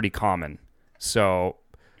 that's pretty common. So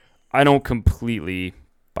I don't completely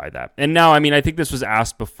buy that. And now, I mean, I think this was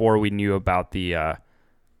asked before we knew about the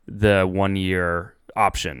 1 year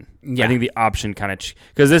option. Yeah. I think the option kind of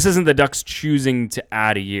because this isn't the Ducks choosing to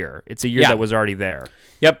add a year. It's a year that was already there.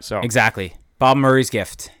 Yep. So exactly. Bob Murray's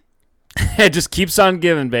gift. It just keeps on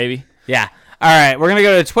giving, baby. Yeah. All right. We're gonna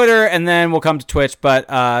go to Twitter and then we'll come to Twitch.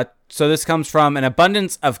 But so this comes from an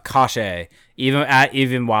abundance of caution.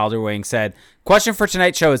 Even Wilder Wing said, "Question for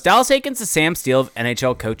tonight's show: is Dallas Aikens the Sam Steele of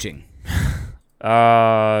NHL coaching?"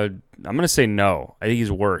 I'm gonna say no. I think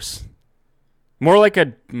he's worse. More like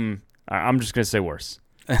a. I'm just gonna say worse.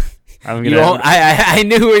 I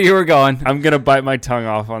knew where you were going. I'm gonna bite my tongue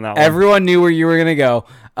off on that one. Everyone knew where you were gonna go.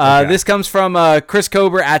 Okay. This comes from Chris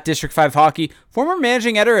Kober at District 5 Hockey, former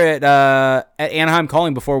managing editor at Anaheim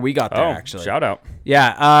Calling before we got there. Actually, shout out.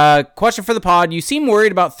 Yeah. Question for the pod: you seem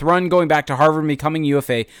worried about Thrun going back to Harvard and becoming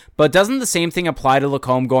UFA, but doesn't the same thing apply to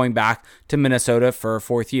Lacombe going back to Minnesota for a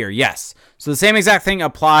fourth year? Yes. So the same exact thing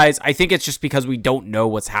applies. I think it's just because we don't know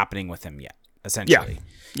what's happening with him yet, essentially.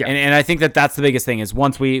 Yeah. And I think that's the biggest thing is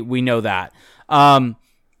once we know that.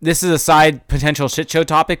 This is a side potential shit show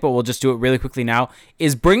topic, but we'll just do it really quickly now.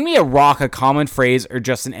 Is bring me a rock a common phrase or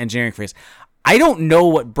just an engineering phrase? I don't know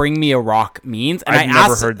what bring me a rock means. And I've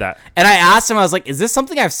never heard that. And I asked him, I was like, is this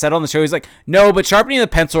something I've said on the show? He's like, no, but sharpening the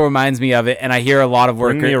pencil reminds me of it. And I hear a lot of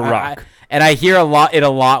work. Bring me a rock. And I hear a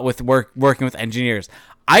lot with working with engineers.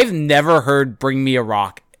 I've never heard bring me a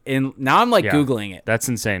rock. And now I'm Googling it. That's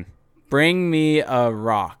insane. Bring me a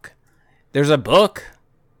rock. There's a book.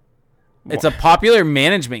 It's a popular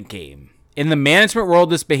management game. In the management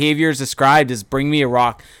world, this behavior is described as bring me a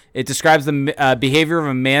rock. It describes the behavior of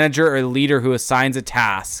a manager or leader who assigns a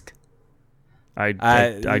task. I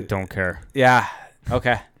don't care. Yeah.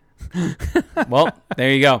 Okay. Well,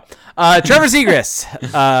 there you go. Trevor Zegras,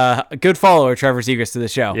 a good follower, Trevor Zegras to the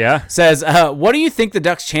show. Yeah. Says, what do you think the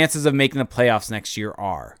Ducks' chances of making the playoffs next year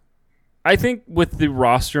are? I think with the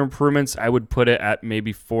roster improvements, I would put it at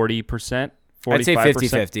maybe 40%, 45%. I'd say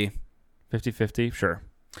 50-50. 50-50, sure.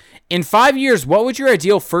 In 5 years, what would your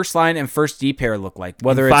ideal first line and first D pair look like?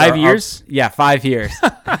 Whether in it's 5 years? Yeah, 5 years.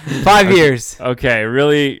 5 years. Okay,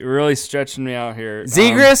 really stretching me out here.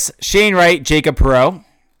 Zegras, Shane Wright, Jacob Perreault.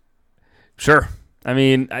 Sure. I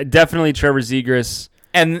mean, definitely Trevor Zegras.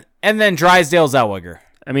 And then Drysdale Zellweger.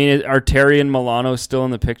 I mean, are Terry and Milano still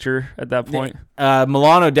in the picture at that point?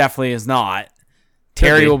 Milano definitely is not.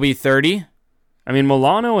 Terry will be 30. I mean,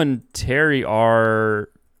 Milano and Terry are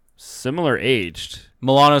similar aged.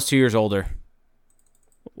 Milano's 2 years older.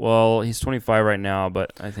 Well, he's 25 right now,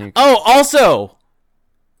 but I think... Oh, also,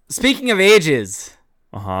 speaking of ages.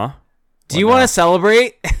 Uh-huh. Do you want to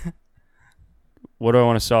celebrate? What do I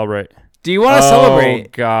want to celebrate? Do you want to celebrate? Oh,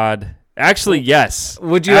 God. Actually, yes.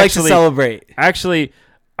 Would you like to celebrate? Actually,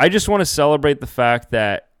 I just want to celebrate the fact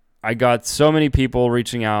that I got so many people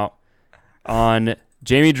reaching out on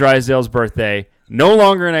Jamie Drysdale's birthday. No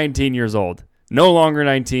longer 19 years old. No longer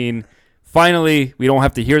 19. Finally, we don't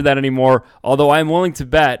have to hear that anymore. Although I'm willing to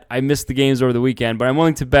bet, I missed the games over the weekend, but I'm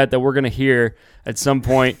willing to bet that we're going to hear at some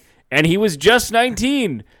point. And he was just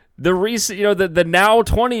 19. The recent, the now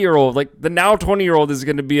 20-year-old, the now 20-year-old is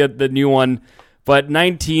going to be the new one. But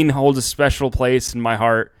 19 holds a special place in my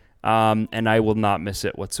heart, and I will not miss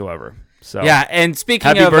it whatsoever. So yeah, and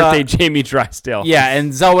speaking happy birthday, Jamie Drysdale. Yeah,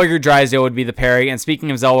 and Zellweger Drysdale would be the pairing. And speaking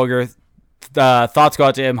of Zellweger, thoughts go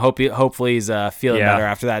out to him. Hopefully he's feeling better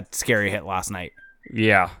after that scary hit last night.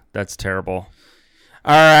 Yeah, that's terrible.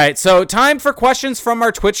 All right, so time for questions from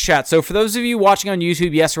our Twitch chat. So for those of you watching on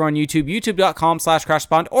YouTube, yes, we're on YouTube,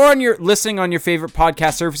 youtube.com/crashpond, or listening on your favorite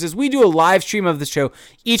podcast services. We do a live stream of the show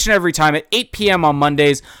each and every time at 8 p.m. on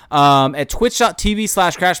Mondays at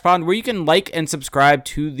twitch.tv/crashpond, where you can like and subscribe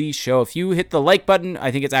to the show. If you hit the like button, I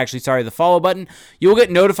think it's actually, the follow button, you'll get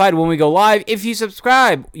notified when we go live. If you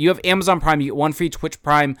subscribe, you have Amazon Prime, you get one free Twitch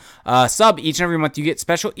Prime sub each and every month. You get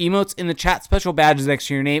special emotes in the chat, special badges next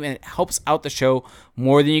to your name, and it helps out the show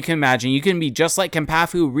more than you can imagine. You can be just like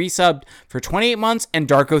Kempafu, who resubbed for 28 months, and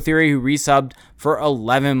Darko Theory, who resubbed for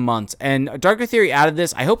 11 months. And Darko Theory added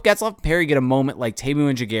this. I hope Getzlaf and Perry get a moment like Temu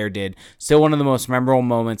and Jaguar did. Still one of the most memorable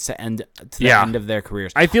moments to the end of their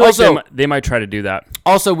careers. I feel like they might try to do that.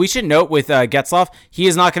 Also, we should note with Getzlaf, he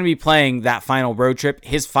is not going to be playing that final road trip.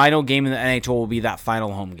 His final game in the NHL will be that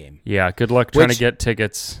final home game. Yeah, good luck trying to get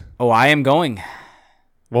tickets. Oh, I am going.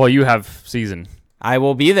 Well, you have season. I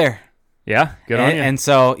will be there. Yeah, good on you. And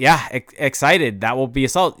so, yeah, excited. That will be a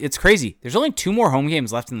solid. It's crazy. There's only 2 more home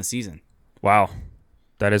games left in the season. Wow.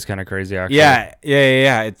 That is kind of crazy, actually. Yeah.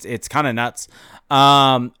 It's kind of nuts.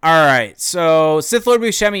 All right. So Sith Lord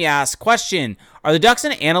Buscemi asks, question, are the Ducks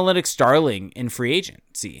an analytics darling in free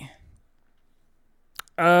agency?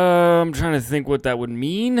 I'm trying to think what that would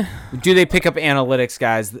mean. Do they pick up analytics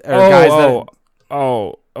guys?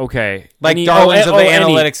 Okay. Like darlings of the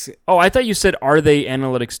analytics. I thought you said, are they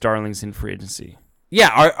analytics darlings in free agency? Yeah.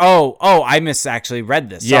 I actually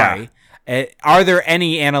read this. Sorry. Are there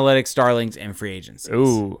any analytics darlings in free agency?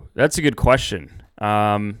 Ooh, that's a good question.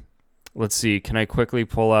 Let's see. Can I quickly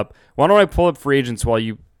pull up? Why don't I pull up free agents while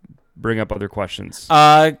you bring up other questions?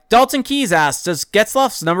 Dalton Keys asks, does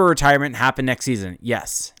Getzlaf's number retirement happen next season?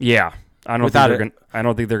 Yes. Yeah. I don't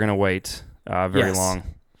think they're gonna wait very long.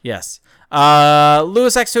 Yes.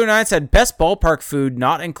 Lewis X29 said best ballpark food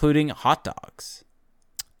not including hot dogs.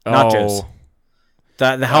 Nachos.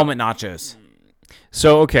 The helmet nachos.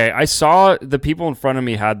 So okay, I saw the people in front of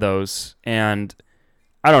me had those, and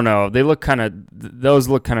I don't know. Those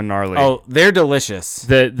look kind of gnarly. Oh, they're delicious.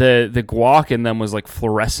 The guac in them was like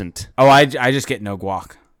fluorescent. Oh, I just get no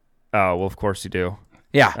guac. Oh well, of course you do.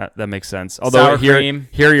 Yeah, that makes sense. Although here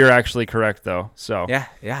you're actually correct though. So yeah,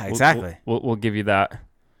 exactly. We'll give you that.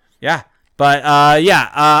 Yeah, but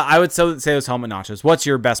I would say those helmet nachos. What's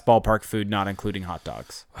your best ballpark food, not including hot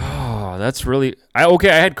dogs? Oh, that's really I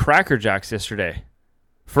had Cracker Jacks yesterday.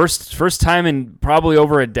 First time in probably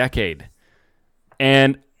over a decade.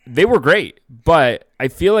 And they were great, but I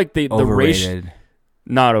feel like the ratio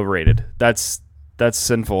not overrated. That's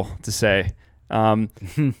sinful to say.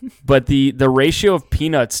 But the ratio of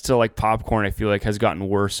peanuts to like popcorn, I feel like has gotten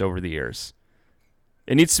worse over the years.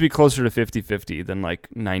 It needs to be closer to 50-50 than like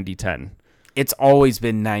 90-10. It's always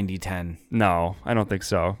been 90-10. No, I don't think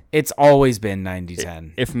so. It's always been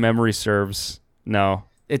 90-10. If memory serves, no.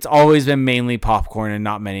 It's always been mainly popcorn and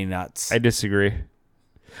not many nuts. I disagree.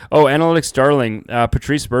 Oh, analytics darling,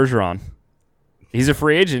 Patrice Bergeron. He's a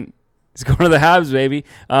free agent. He's going to the Habs, baby.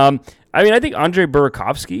 I think Andre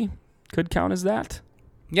Burakovsky could count as that.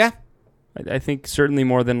 Yeah. I think certainly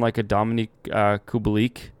more than like a Dominic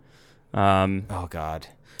Kubalik. Oh, God.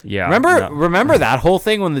 Yeah. Remember that whole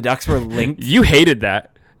thing when the Ducks were linked? You hated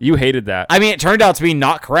that. I mean, it turned out to be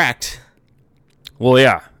not correct. Well,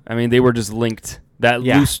 yeah. I mean, they were just linked. That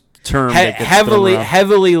loose term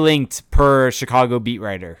heavily linked per Chicago beat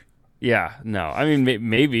writer. Yeah, no. I mean,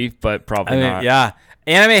 maybe, but probably not. Yeah.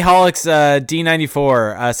 Animeholics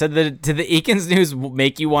D94 said that did the Eakins news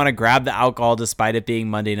make you want to grab the alcohol despite it being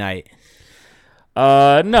Monday night?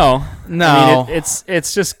 No. No. I mean,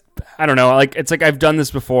 it's just I don't know. Like it's like I've done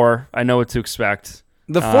this before. I know what to expect.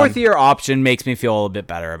 The fourth year option makes me feel a little bit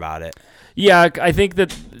better about it. Yeah, I think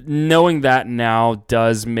that knowing that now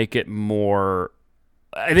does make it more.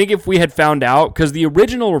 I think if we had found out, because the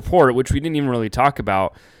original report, which we didn't even really talk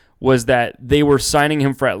about, was that they were signing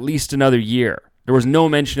him for at least another year. There was no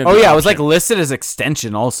mention of the option. It was like listed as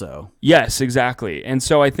extension also. Yes, exactly. And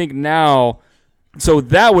so I think now, so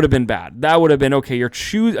that would have been bad. That would have been, okay, you've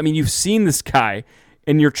seen this guy,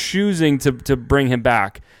 and you're choosing to bring him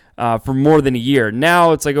back for more than a year.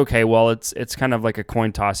 Now it's like, okay, well, it's kind of like a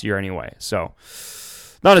coin toss year anyway. So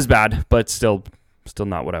not as bad, but still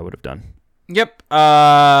not what I would have done. Yep.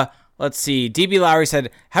 Let's see. DB Lowry said,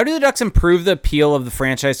 how do the Ducks improve the appeal of the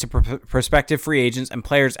franchise to prospective free agents and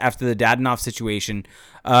players after the Dadonov situation?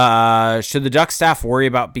 Should the Ducks staff worry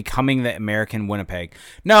about becoming the American Winnipeg?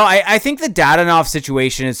 No, I think the Dadonov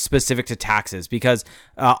situation is specific to taxes because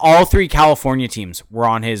all 3 California teams were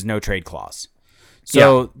on his no-trade clause.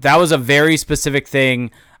 So that was a very specific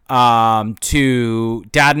thing to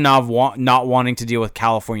Dadonov not wanting to deal with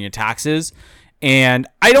California taxes. And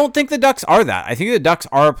I don't think the Ducks are that. I think the Ducks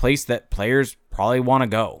are a place that players probably want to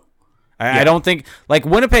go. I don't think, like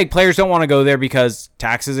Winnipeg players don't want to go there because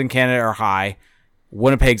taxes in Canada are high.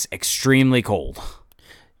 Winnipeg's extremely cold.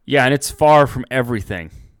 Yeah, and it's far from everything,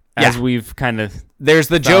 as we've kind of There's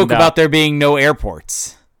the joke about there being no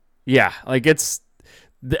airports. Yeah, like it's.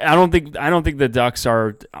 I don't think the Ducks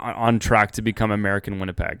are on track to become American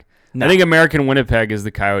Winnipeg. No. I think American Winnipeg is the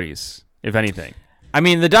Coyotes, if anything. I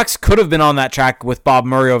mean, the Ducks could have been on that track with Bob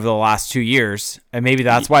Murray over the last 2 years, and maybe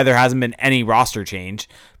that's why there hasn't been any roster change.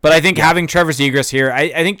 But I think having Trevor Zegras here, I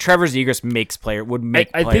think Trevor Zegras would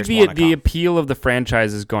make players I think the appeal of the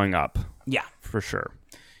franchise is going up. Yeah. For sure.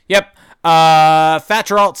 Yep. Fat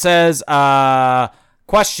Geralt says,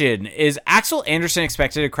 question, is Axel Anderson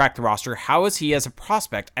expected to crack the roster? How is he as a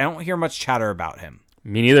prospect? I don't hear much chatter about him.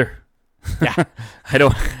 Me neither. Yeah.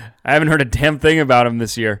 I haven't heard a damn thing about him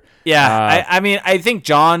this year. Yeah, I mean, I think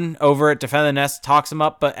John over at Defend the Nest talks him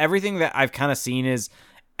up, but everything that I've kind of seen is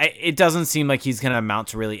it doesn't seem like he's going to amount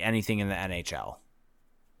to really anything in the NHL.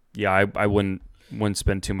 Yeah, I wouldn't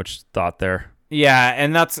spend too much thought there. Yeah,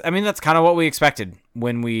 and that's kind of what we expected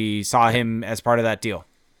when we saw him as part of that deal.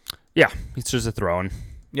 Yeah, he's just a throw-in.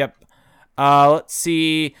 Yep. Let's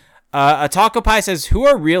see. A Taco Pie says, who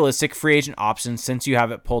are realistic free agent options since you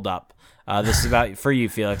have it pulled up? This is about for you,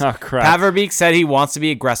 Felix. Oh, crap. Paverbeek said he wants to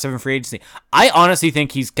be aggressive in free agency. I honestly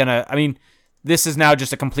think he's going to, I mean, this is now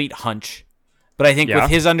just a complete hunch. But I think with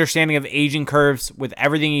his understanding of aging curves, with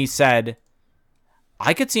everything he said,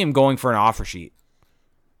 I could see him going for an offer sheet.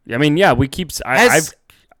 I mean, yeah, we keep...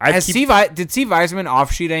 Did Steve Yzerman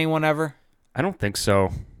offer sheet anyone ever? I don't think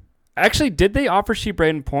so. Actually, did they offer sheet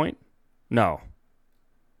Braden Point? No.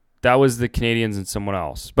 That was the Canadians and someone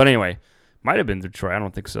else. But anyway, might have been Detroit. I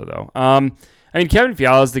don't think so, though. I mean, Kevin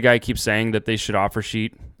Fiala is the guy who keeps saying that they should offer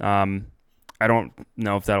sheet. I don't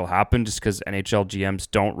know if that'll happen just because NHL GMs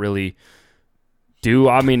don't really do.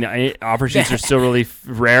 I mean, offer sheets are still really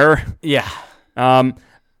rare. Yeah.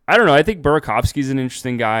 I don't know. I think Burakovsky's an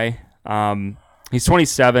interesting guy. He's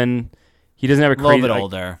 27. He doesn't have a crazy... A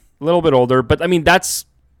little bit older. But, I mean, that's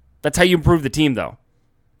how you improve the team, though.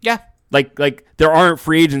 Yeah. Like there aren't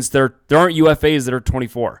free agents. There aren't UFAs that are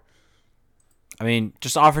 24. I mean,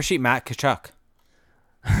 just offer sheet Matt Tkachuk.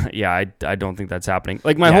 Yeah, I don't think that's happening.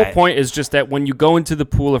 Like, my whole point is just that when you go into the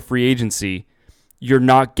pool of free agency, you're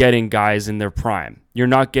not getting guys in their prime. You're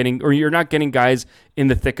not getting guys in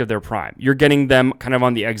the thick of their prime. You're getting them kind of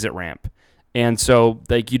on the exit ramp. And so,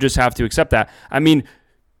 like, you just have to accept that. I mean,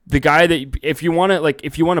 the guy that if you want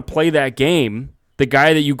to play that game, the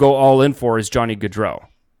guy that you go all in for is Johnny Gaudreau.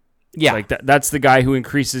 Yeah. Like that's the guy who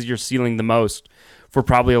increases your ceiling the most for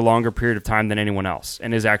probably a longer period of time than anyone else,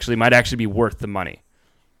 and might actually be worth the money.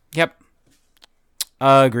 Yep.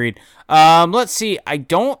 Agreed. Let's see. I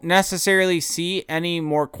don't necessarily see any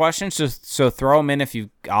more questions, so throw them in if you've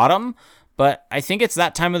got them. But I think it's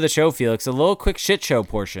that time of the show, Felix. A little quick shit show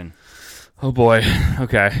portion. Oh boy.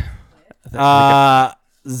 Okay. Zama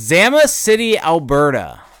City,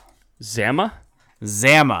 Alberta. Zama.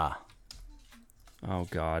 Oh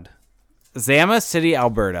God. Zama City,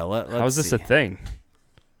 Alberta. How is this a thing?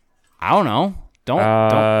 I don't know.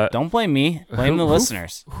 Don't blame me. Blame the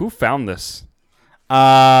listeners. Who found this?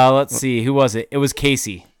 Let's see. Who was it? It was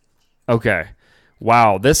Casey. Okay.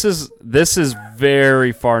 Wow. This is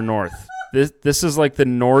very far north. This is like the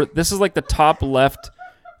north. This is like the top left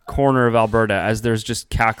corner of Alberta as there's just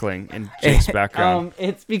cackling in Jake's background.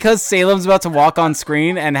 It's because Salem's about to walk on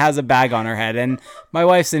screen and has a bag on her head, and my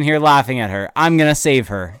wife's in here laughing at her. I'm gonna save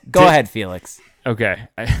her. Go ahead, Felix. Okay.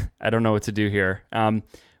 I don't know what to do here.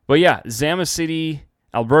 But yeah, Zama City,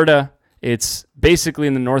 Alberta. It's basically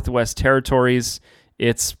in the Northwest Territories.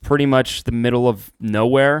 It's pretty much the middle of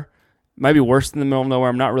nowhere. Might be worse than the middle of nowhere.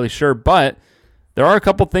 I'm not really sure, but there are a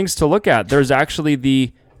couple things to look at. There's actually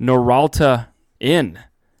the Noralta Inn,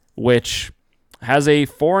 which has a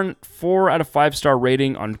 4 out of 5 star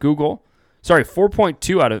rating on Google. Sorry,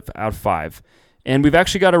 4.2 out of 5. And we've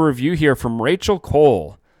actually got a review here from Rachel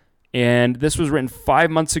Cole. And this was written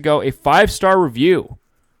 5 months ago, a 5-star review.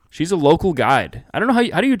 She's a local guide. I don't know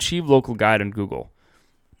how do you achieve local guide on Google?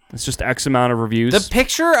 It's just X amount of reviews. The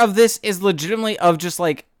picture of this is legitimately of just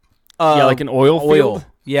like like an oil field.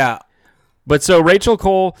 Yeah. But so Rachel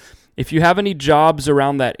Cole, if you have any jobs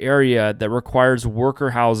around that area that requires worker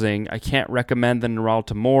housing, I can't recommend the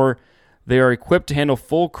Noralta more. They are equipped to handle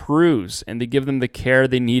full crews, and they give them the care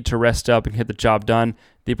they need to rest up and get the job done.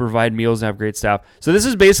 They provide meals and have great staff. So this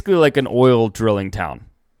is basically like an oil drilling town,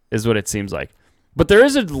 is what it seems like. But there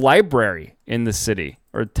is a library in the city,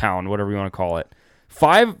 or town, whatever you want to call it.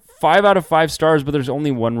 5 out of 5 stars, but there's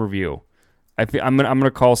only one review. I'm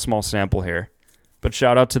gonna call a small sample here. But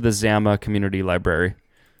shout out to the Zama Community Library.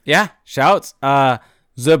 Yeah, shouts.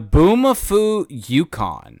 Zaboomafoo,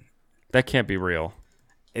 Yukon. That can't be real.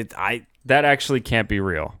 That actually can't be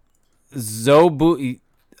real. Google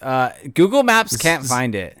Maps can't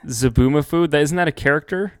find it. Zaboomafoo? Isn't that a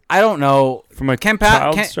character? I don't know. From a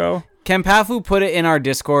child's show? Kempafu put it in our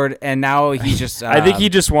Discord, and now he just... I think he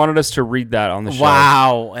just wanted us to read that on the show.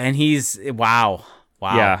 Wow. And he's... Wow.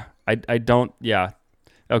 Yeah. I don't... Yeah.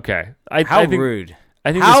 Okay. How rude.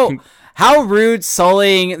 I think how rude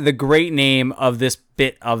sullying the great name of this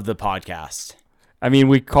bit of the podcast. I mean,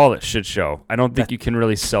 we call it shit show. I don't think you can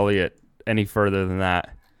really sully it any further than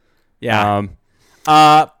that. Yeah.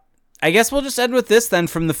 I guess we'll just end with this then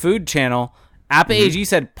from the food channel. Appa AG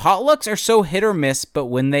said, potlucks are so hit or miss, but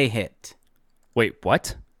when they hit. Wait,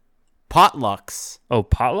 what? Potlucks. Oh,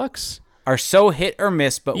 potlucks? are so hit or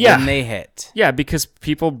miss, but Yeah. when they hit. Yeah, because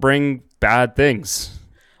people bring bad things.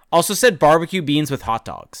 Also said barbecue beans with hot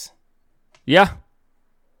dogs. Yeah.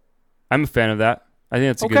 I'm a fan of that. I think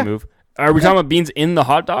that's a Okay. good move. Are we talking about beans in the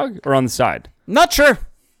hot dog or on the side? Not sure.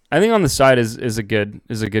 I think on the side is a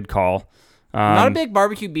good call. Not a big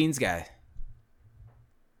barbecue beans guy.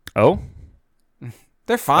 Oh?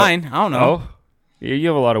 They're fine. I don't know. Oh? You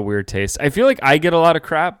have a lot of weird taste. I feel like I get a lot of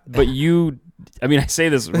crap, but I say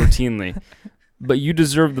this routinely, but you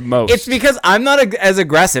deserve the most. It's because I'm not as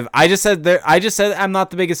aggressive. I just said I'm not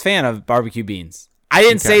the biggest fan of barbecue beans. I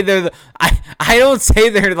didn't say they're I don't say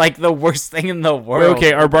they're like the worst thing in the world.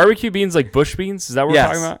 Okay, are barbecue beans like bush beans? Is that what Yes.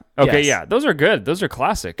 we're talking about? Okay, Yes. yeah. Those are good. Those are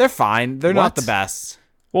classic. They're fine. They're not What? the best.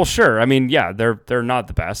 Well, sure. I mean, yeah, they're not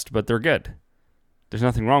the best, but they're good. There's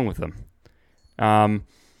nothing wrong with them.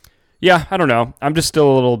 Yeah, I don't know. I'm just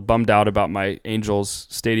still a little bummed out about my Angels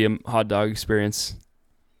Stadium hot dog experience.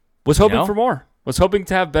 Was hoping for more. Was hoping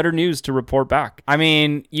to have better news to report back. I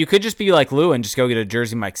mean, you could just be like Lou and just go get a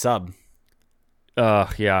Jersey Mike sub.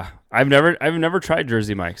 Yeah. I've never tried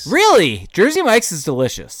Jersey Mike's. Really? Jersey Mike's is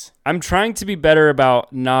delicious. I'm trying to be better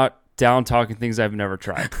about not down talking things I've never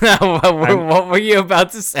tried. What were you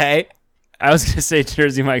about to say? I was gonna say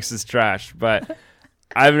Jersey Mike's is trash, but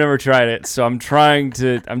I've never tried it, so I'm trying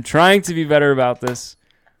to be better about this.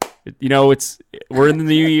 We're in the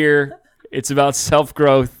new year. It's about self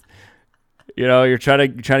growth. You're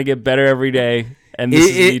trying to get better every day, and this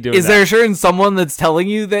is me doing Is that. there a certain someone that's telling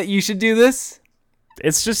you that you should do this?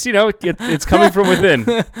 It's just it's coming from within,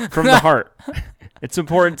 from the heart. It's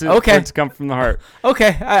important for it to come from the heart.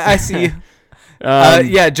 Okay, I see you.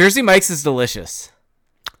 Yeah, Jersey Mike's is delicious.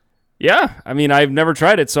 Yeah, I mean I've never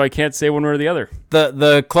tried it, so I can't say one way or the other.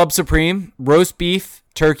 The Club Supreme, roast beef,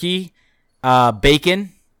 turkey,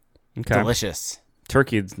 bacon, Okay. delicious.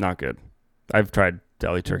 Turkey is not good. I've tried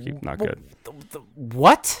deli turkey, not good.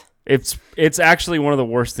 What? It's actually one of the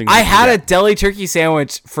worst things. I you can had a get. deli turkey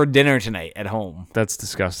sandwich for dinner tonight at home. That's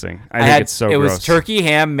disgusting. I think it's so It gross. was turkey,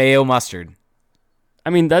 ham, mayo, mustard. I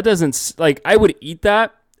mean, that doesn't I would eat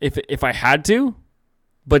that if I had to,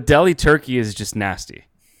 but deli turkey is just nasty.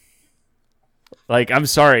 Like, I'm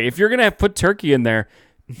sorry, if you're gonna put turkey in there,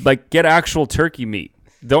 like get actual turkey meat.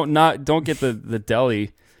 Don't get the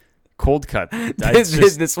deli cold cut.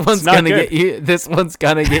 This one's not gonna good. get you. This one's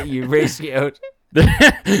gonna get you ratioed.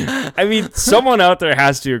 I mean, someone out there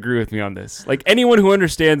has to agree with me on this. Like anyone who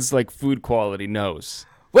understands like food quality knows.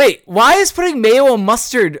 Wait, why is putting mayo and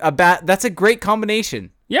mustard that's a great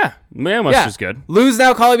combination. Yeah, mayo mustard's good. Lou's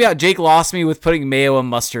now calling me out. Jake lost me with putting mayo and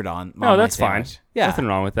mustard on. No, that's fine. Yeah, Nothing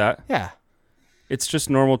wrong with that. Yeah. It's just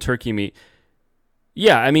normal turkey meat.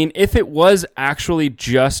 Yeah, I mean, if it was actually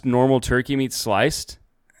just normal turkey meat sliced,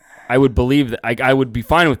 I would believe that. I would be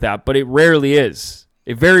fine with that, but it rarely is.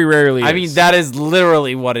 It very rarely is. I mean, that is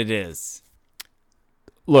literally what it is.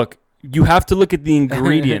 Look, you have to look at the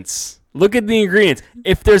ingredients. Look at the ingredients.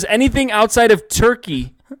 If there's anything outside of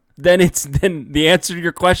turkey, then the answer to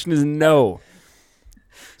your question is no.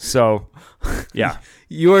 So, yeah.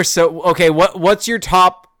 You are so okay. What's your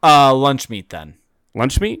top lunch meat then?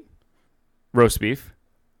 Lunch meat? Roast beef.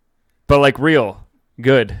 But like real.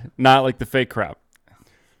 Good. Not like the fake crap.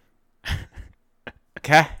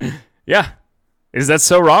 Okay. Yeah. Is that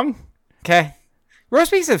so wrong? Okay.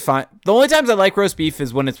 Roast beef is fine. The only times I like roast beef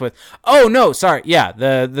is when it's with. Oh no, sorry. Yeah,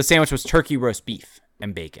 the sandwich was turkey roast beef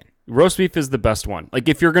and bacon. Roast beef is the best one. Like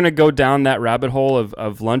if you're gonna go down that rabbit hole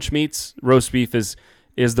of lunch meats, roast beef is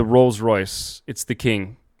the Rolls Royce. It's the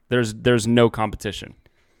king. There's no competition.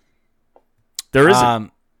 There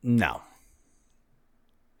isn't. No.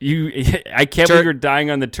 I can't believe you're dying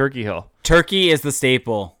on the turkey hill. Turkey is the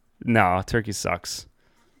staple. No, turkey sucks.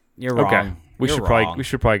 You're wrong. Okay, we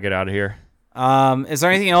should probably get out of here. Is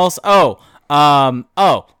there anything else? Went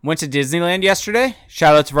to Disneyland yesterday.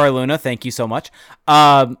 Shout out to Varluna. Thank you so much.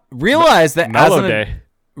 Realized that Mellow day.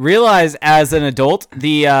 Realize as an adult,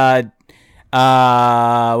 the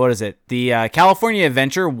what is it? The California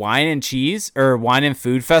Adventure Wine and Cheese or Wine and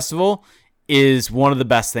Food Festival is one of the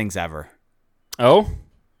best things ever. Oh,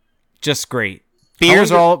 just great.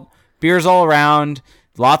 Beers all around.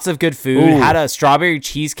 Lots of good food. Ooh. Had a strawberry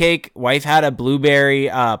cheesecake. Wife had a blueberry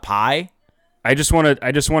pie. I just want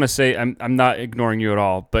to say I'm not ignoring you at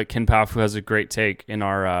all, but Ken Pafu has a great take in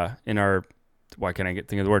our why can't I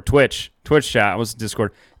think of the word Twitch chat. It was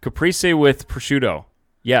Discord. Caprese with prosciutto.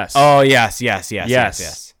 Yes. Oh yes.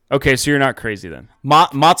 Okay, so you're not crazy then.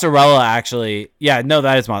 Mozzarella actually. Yeah, no,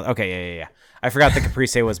 that is okay. Yeah. I forgot the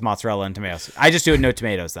caprese was mozzarella and tomatoes. I just do it no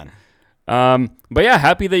tomatoes then. But yeah,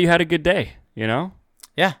 happy that you had a good day. You know.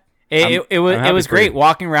 Yeah, it was great.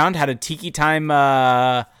 Walking around, had a tiki time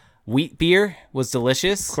Wheat beer was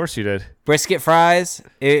delicious. Of course you did. Brisket fries.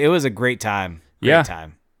 It was a great time. Great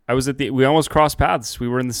time. I was we almost crossed paths. We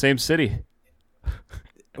were in the same city.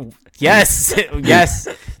 Yes. Yes.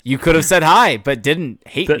 You could have said hi, but didn't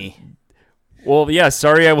hate me. Well, yeah,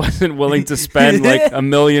 sorry I wasn't willing to spend like $1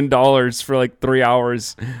 million for like 3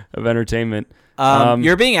 hours of entertainment.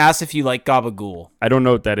 You're being asked if you like gabagool. I don't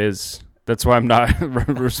know what that is. That's why I'm not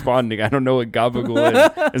responding. I don't know what gabagool is.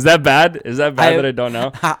 Is that bad? Is that bad that I don't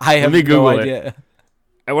know? I have no idea.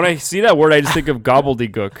 And when I see that word, I just think of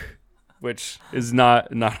gobbledygook, which is not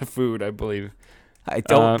a food, I believe. I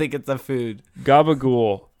don't think it's a food.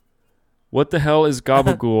 Gabagool. What the hell is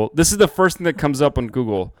gabagool? This is the first thing that comes up on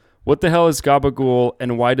Google. What the hell is gabagool,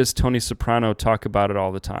 and why does Tony Soprano talk about it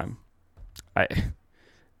all the time?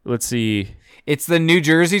 Let's see. It's the New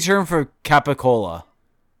Jersey term for capicola.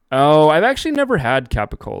 Oh, I've actually never had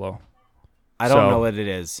capicola. I don't know what it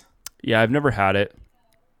is. Yeah, I've never had it,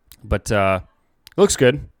 but it looks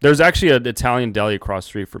good. There's actually an Italian deli across the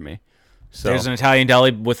street from me. So there's an Italian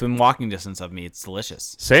deli within walking distance of me. It's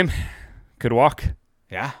delicious. Same. Could walk.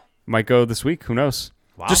 Yeah. Might go this week. Who knows?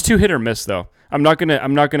 Wow. Just 2 hit or miss though. I'm not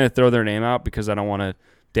gonna throw their name out because I don't want to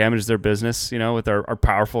damage their business, with our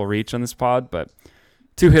powerful reach on this pod. But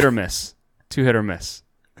 2 hit or miss. 2 hit or miss.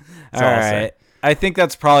 All right. I think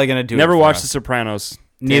that's probably gonna do. Never it watched us. The Sopranos.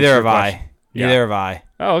 Neither have I. Neither have I.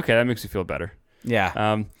 Oh, okay. That makes me feel better.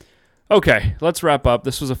 Yeah. Okay. Let's wrap up.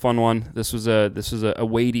 This was a fun one. This was a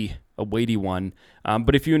weighty one.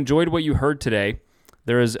 But if you enjoyed what you heard today,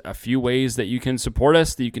 there is a few ways that you can support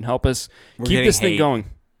us, that you can help us keep this thing going.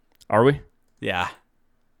 Are we? Yeah.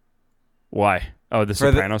 Why? Oh, the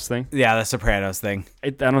Sopranos thing? Yeah, the Sopranos thing. I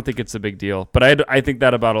don't think it's a big deal. But I think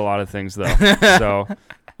that about a lot of things, though. So,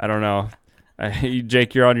 I don't know.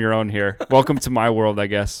 Jake, you're on your own here. Welcome to my world, I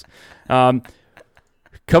guess.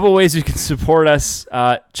 Couple ways you can support us.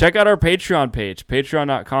 Check out our Patreon page,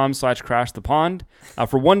 patreon.com/crashthepond.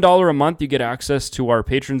 For $1 a month, you get access to our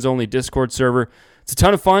patrons-only Discord server. It's a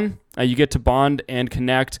ton of fun. You get to bond and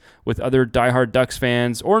connect with other diehard Ducks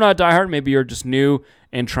fans, or not diehard. Maybe you're just new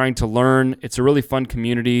and trying to learn. It's a really fun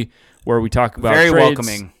community where we talk about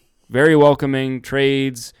very welcoming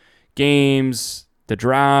trades, games, the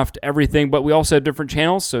draft, everything. But we also have different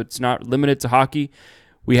channels, so it's not limited to hockey.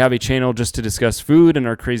 We have a channel just to discuss food and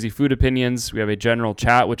our crazy food opinions. We have a general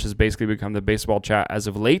chat, which has basically become the baseball chat as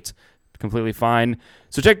of late. Completely fine.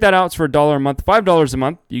 So check that out. It's for $1 a month, $5 a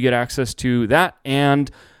month. You get access to that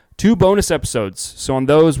and 2 bonus episodes. So on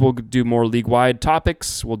those, we'll do more league-wide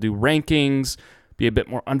topics. We'll do rankings, be a bit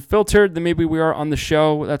more unfiltered than maybe we are on the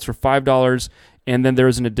show. That's for $5. And then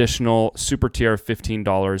there's an additional super tier of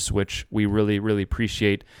 $15, which we really, really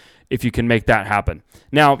appreciate if you can make that happen.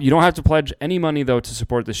 Now, you don't have to pledge any money, though, to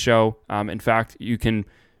support the show. In fact, you can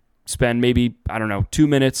spend maybe, 2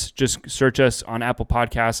 minutes, just search us on Apple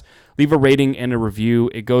Podcasts, leave a rating and a review.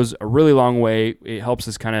 It goes a really long way. It helps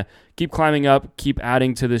us kind of keep climbing up, keep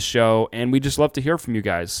adding to this show, and we just love to hear from you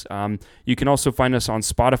guys. You can also find us on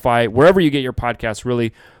Spotify, wherever you get your podcasts,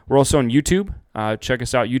 really. We're also on YouTube. Check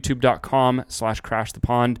us out,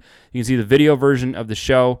 youtube.com/crashthepond. You can see the video version of the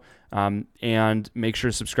show, and make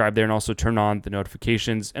sure to subscribe there and also turn on the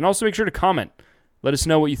notifications, and also make sure to comment. Let us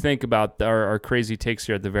know what you think about our crazy takes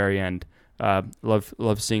here at the very end.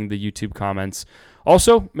 Love seeing the YouTube comments.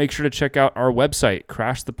 Also, make sure to check out our website,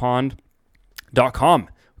 crashthepond.com.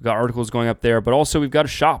 We've got articles going up there, but also we've got a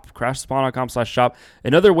shop, crashthepond.com/shop.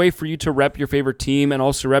 Another way for you to rep your favorite team and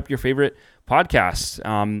also rep your favorite podcasts.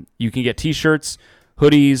 You can get t-shirts,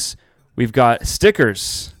 hoodies. We've got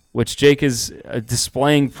stickers, which Jake is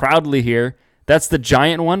displaying proudly here. That's the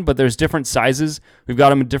giant one, but there's different sizes. We've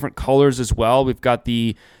got them in different colors as well. We've got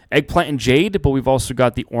the eggplant and jade, but we've also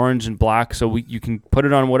got the orange and black, so you can put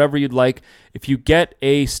it on whatever you'd like. If you get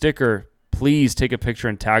a sticker, please take a picture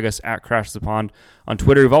and tag us at Crash the Pond on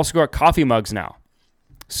Twitter. We've also got coffee mugs now.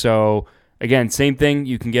 So, again, same thing.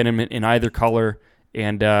 You can get them in either color,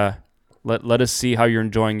 and let us see how you're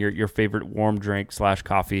enjoying your favorite warm drink /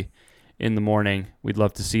 coffee in the morning. We'd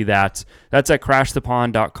love to see that. That's at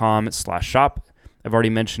crashthepond.com/shop. I've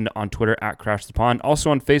already mentioned on Twitter at crashthepond.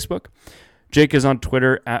 Also on Facebook. Jake is on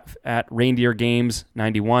Twitter at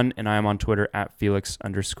reindeergames91, and I am on Twitter at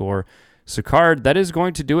Felix_Sicard. That is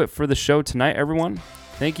going to do it for the show tonight, everyone.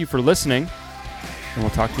 Thank you for listening, and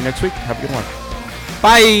we'll talk to you next week. Have a good one.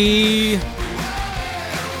 Bye.